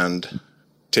and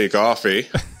take off,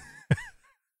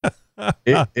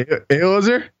 Hey,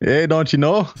 Ozer. Hey, don't you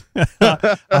know?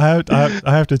 I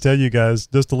have to tell you guys,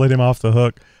 just to let him off the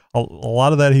hook, a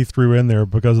lot of that he threw in there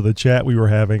because of the chat we were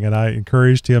having, and I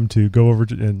encouraged him to go over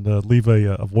and leave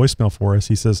a voicemail for us.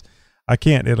 He says, I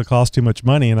can't. It'll cost too much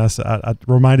money. And I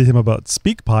reminded him about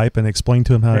SpeakPipe and explained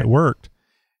to him how it worked.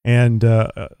 And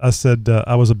I said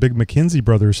I was a big McKenzie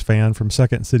Brothers fan from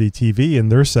Second City TV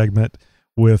and their segment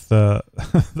with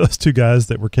those two guys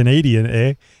that were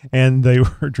Canadian, and they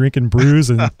were drinking brews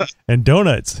and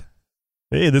donuts.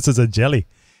 Hey, this is a jelly.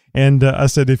 And I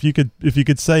said, if you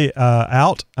could say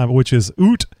out, which is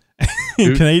oot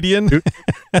in Canadian,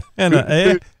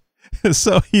 and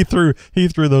so he threw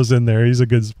those in there. He's a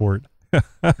good sport.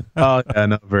 Oh yeah,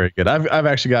 no, very good. I've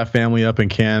actually got family up in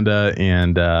Canada,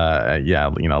 and love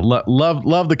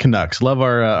the Canucks, love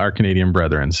our Canadian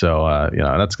brethren. So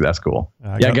that's cool.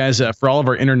 Guys, for all of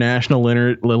our international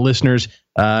listeners,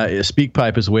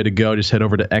 SpeakPipe is the way to go. Just head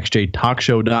over to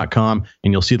xjtalkshow.com,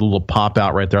 and you'll see the little pop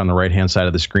out right there on the right hand side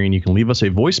of the screen. You can leave us a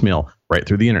voicemail right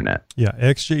through the internet. Yeah,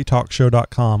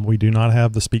 xjtalkshow.com. We do not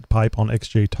have the SpeakPipe on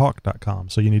xjtalk.com,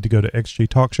 so you need to go to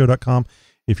xjtalkshow.com.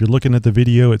 If you're looking at the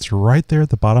video, it's right there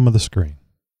at the bottom of the screen.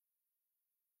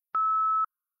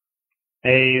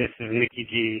 Hey, this is Mickey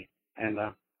G, and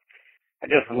I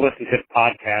just listened to the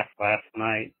podcast last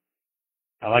night.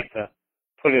 I like to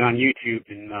put it on YouTube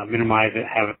and minimize it,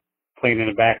 have it playing in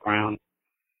the background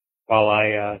while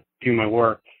I do my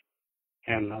work.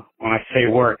 And when I say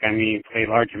work, I mean play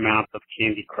large amounts of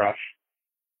Candy Crush.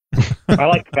 I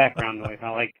like the background noise.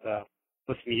 I like to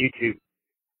listen to YouTube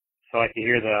so I can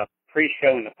hear the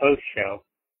pre-show and the post-show.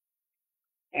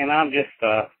 And I'm just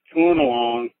tooling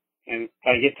along, and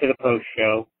I get to the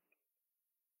post-show.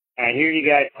 I hear you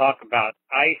guys talk about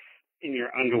ice in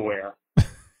your underwear.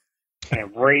 And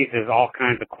it raises all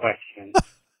kinds of questions.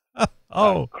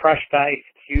 Crushed ice,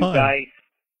 cubed ice,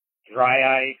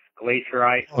 dry ice, glacier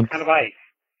ice, what kind of ice?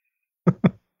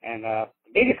 And the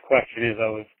biggest question is,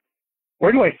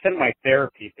 where do I send my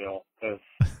therapy bill? Because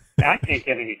I can't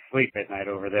get any sleep at night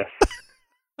over this.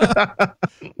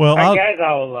 Well, all right, guys,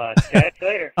 I'll chat you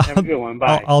later. Have a good one.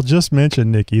 Bye. I'll just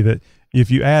mention, Nikki, that if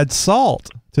you add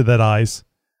salt to that ice,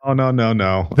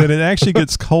 no, then it actually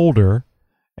gets colder,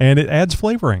 and it adds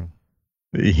flavoring.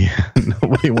 Yeah,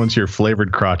 nobody wants your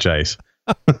flavored crotch ice.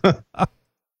 Hey,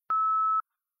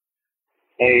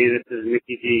 this is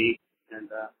Mickey G, and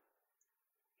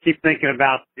keep thinking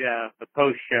about the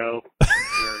post show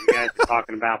where you guys are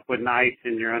talking about putting ice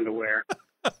in your underwear.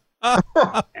 And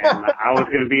I was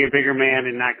going to be a bigger man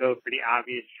and not go for the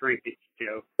obvious shrinkage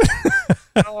joke.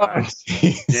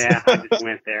 Yeah, I just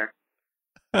went there.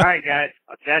 All right, guys.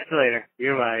 I'll chat you later.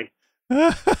 Goodbye.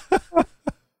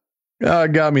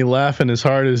 It got me laughing as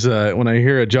hard as when I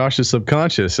hear Josh's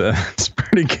subconscious. It's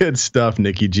pretty good stuff,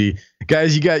 Nikki G.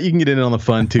 Guys, you can get in on the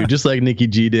fun too, just like Nikki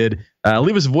G did.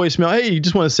 Leave us a voicemail. Hey, you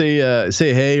just want to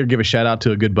say hey or give a shout out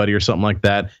to a good buddy or something like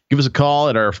that. Give us a call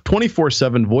at our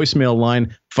 24/7 voicemail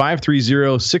line,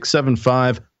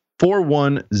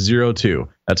 530-675-4102.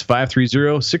 That's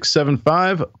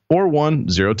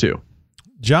 530-675-4102.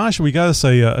 Josh, we got to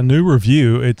say a new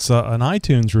review. It's an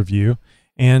iTunes review,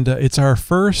 and it's our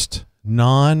first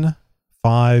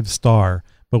non-5-star,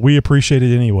 but we appreciate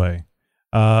it anyway.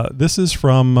 This is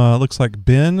from, looks like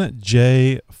Ben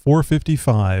J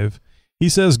 455. He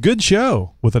says, good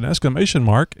show with an exclamation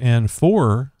mark and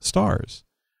 4 stars.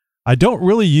 I don't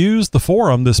really use the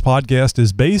forum this podcast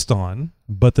is based on,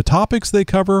 but the topics they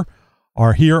cover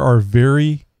are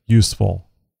very useful.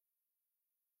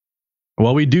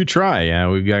 Well, we do try.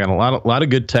 We've got a lot of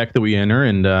good tech that we enter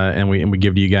and we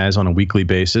give to you guys on a weekly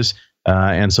basis.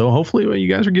 And so hopefully you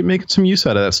guys are making some use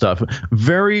out of that stuff.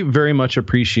 Very, very much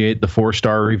appreciate the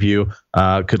 4-star review.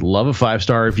 Could love a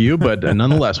 5-star review, but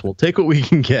nonetheless, we'll take what we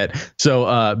can get. So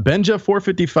Benja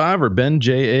 455 or Ben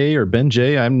J or Ben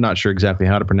J, I'm not sure exactly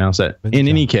how to pronounce that. In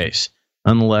any case,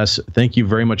 nonetheless, thank you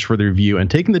very much for the review and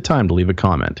taking the time to leave a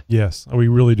comment. Yes, we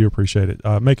really do appreciate it.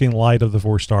 Making light of the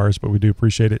 4 stars, but we do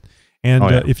appreciate it.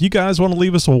 And if you guys want to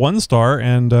leave us a 1-star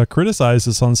and criticize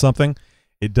us on something,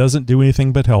 it doesn't do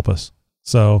anything but help us.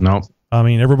 So, no, I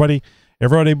mean, everybody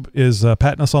is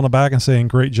patting us on the back and saying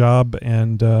great job.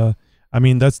 And I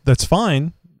mean, that's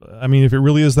fine. I mean, if it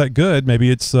really is that good, maybe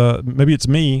it's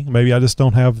me. Maybe I just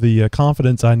don't have the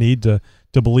confidence I need to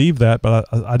believe that. But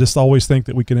I just always think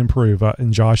that we can improve.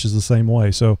 And Josh is the same way.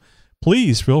 So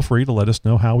please feel free to let us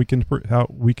know how we can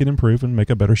improve and make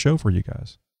a better show for you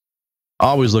guys.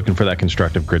 Always looking for that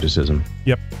constructive criticism.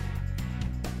 Yep.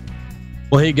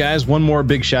 Well, hey guys, one more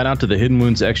big shout out to the Hidden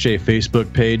Wounds XJ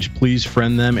Facebook page. Please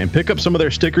friend them and pick up some of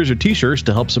their stickers or t-shirts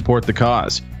to help support the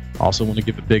cause. Also want to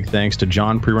give a big thanks to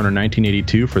John Prerunner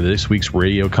 1982 for this week's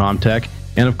Radio Comtech.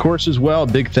 And of course, as well,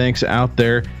 big thanks out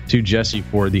there to Jesse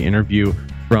for the interview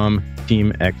from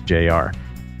Team XJR.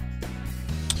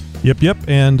 Yep.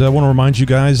 And I want to remind you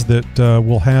guys that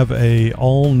we'll have a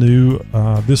all new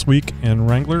This Week in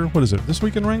Wrangler. What is it? This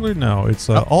Week in Wrangler? No, it's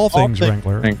All Things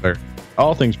Wrangler.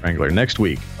 All Things Wrangler next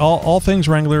week. All Things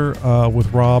Wrangler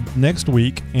with Rob next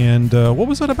week. And what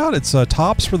was it about? It's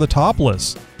Tops for the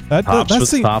Topless. That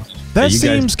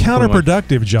seems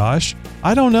counterproductive, Josh.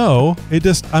 I don't know. It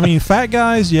just, fat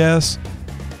guys, yes.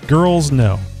 Girls,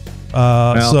 no.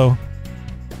 So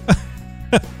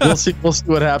we'll see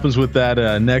what happens with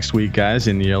that next week, guys,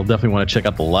 and you'll definitely want to check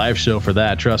out the live show for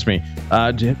that. Trust me.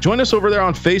 Join us over there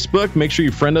on Facebook. Make sure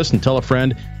you friend us and tell a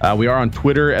friend. We are on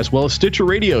Twitter as well as Stitcher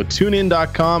Radio,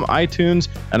 TuneIn.com, iTunes,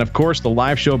 and of course the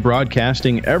live show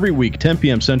broadcasting every week, 10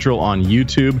 p.m. Central on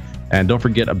YouTube. And don't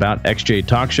forget about XJ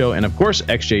Talk Show and, of course,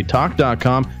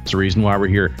 XJTalk.com. It's the reason why we're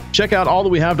here. Check out all that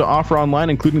we have to offer online,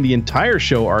 including the entire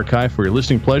show archive for your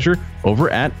listening pleasure over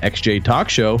at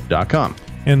XJTalkshow.com.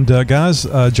 And guys,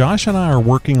 Josh and I are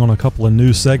working on a couple of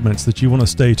new segments that you want to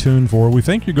stay tuned for. We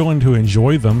think you're going to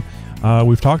enjoy them.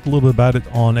 We've talked a little bit about it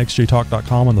on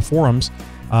XJTalk.com on the forums.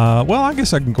 Well, I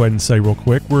guess I can go ahead and say real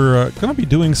quick, we're going to be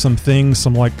doing some things,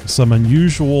 some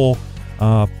unusual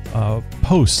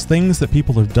posts, things that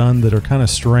people have done that are kind of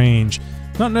strange,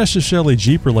 not necessarily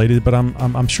Jeep related, but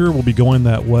I'm sure we'll be going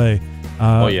that way.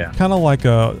 Kind of like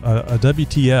a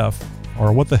WTF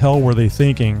or what the hell were they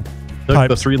thinking? Took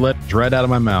the 3 letters right out of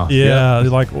my mouth. Yeah,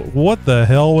 like what the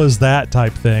hell was that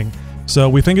type thing? So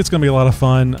we think it's going to be a lot of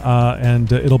fun,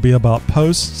 and it'll be about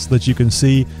posts that you can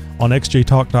see on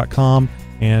xjtalk.com,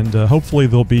 and hopefully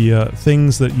there'll be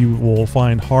things that you will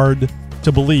find hard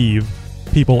to believe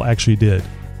people actually did.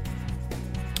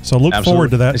 So look forward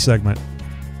to that segment.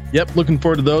 Yep, looking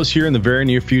forward to those here in the very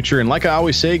near future. And like I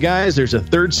always say, guys, there's a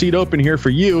third seat open here for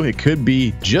you. It could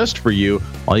be just for you.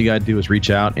 All you got to do is reach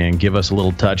out and give us a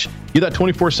little touch. Give that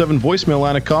 24/7 voicemail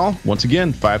line a call. Once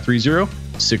again,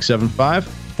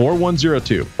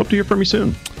 530-675-4102. Hope to hear from you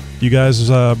soon. You guys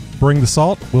bring the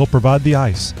salt. We'll provide the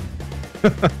ice.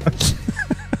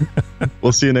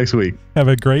 We'll see you next week. Have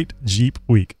a great Jeep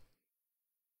week.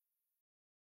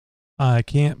 I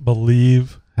can't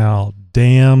believe how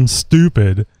damn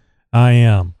stupid I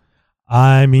am.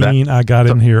 I got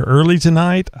in here early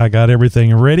tonight. I got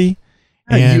everything ready.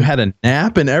 And you had a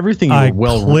nap and everything. You were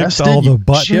well rested. All the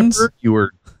buttons.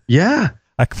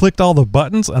 I clicked all the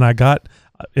buttons, and I got,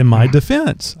 in my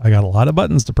defense, I got a lot of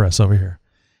buttons to press over here.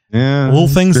 Yeah, little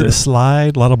things that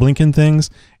slide, a lot of blinking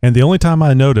things. And the only time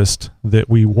I noticed that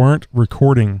we weren't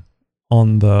recording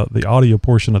on the audio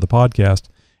portion of the podcast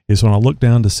is when I looked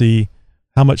down to see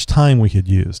how much time we had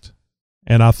used.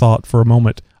 And I thought for a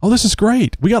moment, oh, this is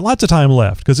great. We got lots of time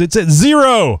left because it's at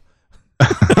 0.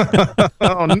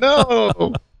 Oh,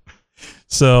 no.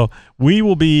 So we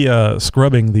will be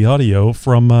scrubbing the audio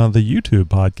from the YouTube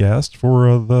podcast for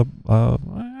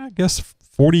I guess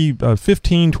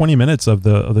 15, 20 minutes of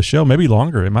the show, maybe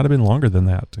longer. It might have been longer than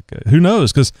that. Who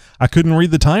knows? Because I couldn't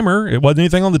read the timer. It wasn't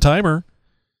anything on the timer.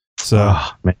 So,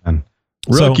 man.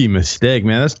 Rookie mistake,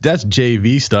 man. That's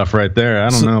JV stuff right there. I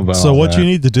don't know about. So what you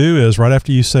need to do is right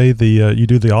after you say you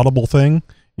do the audible thing,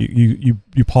 you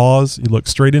pause, you look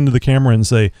straight into the camera and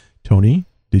say, "Tony,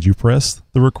 did you press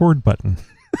the record button?"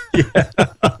 Yeah,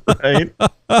 right.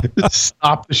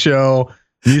 Stop the show.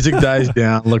 Music dies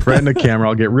down. Look right in the camera.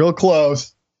 I'll get real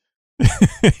close.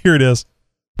 Here it is.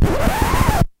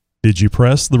 Did you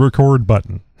press the record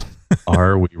button?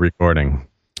 Are we recording?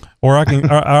 Or I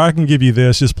can give you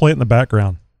this. Just play it in the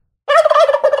background,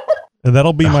 and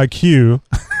that'll be my cue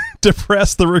to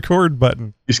press the record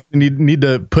button. You need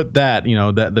to put that,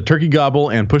 the turkey gobble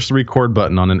and push the record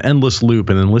button on an endless loop,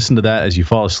 and then listen to that as you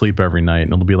fall asleep every night.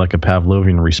 And it'll be like a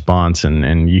Pavlovian response,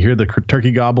 and you hear the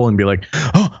turkey gobble and be like,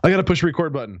 oh, I got to push the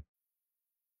record button.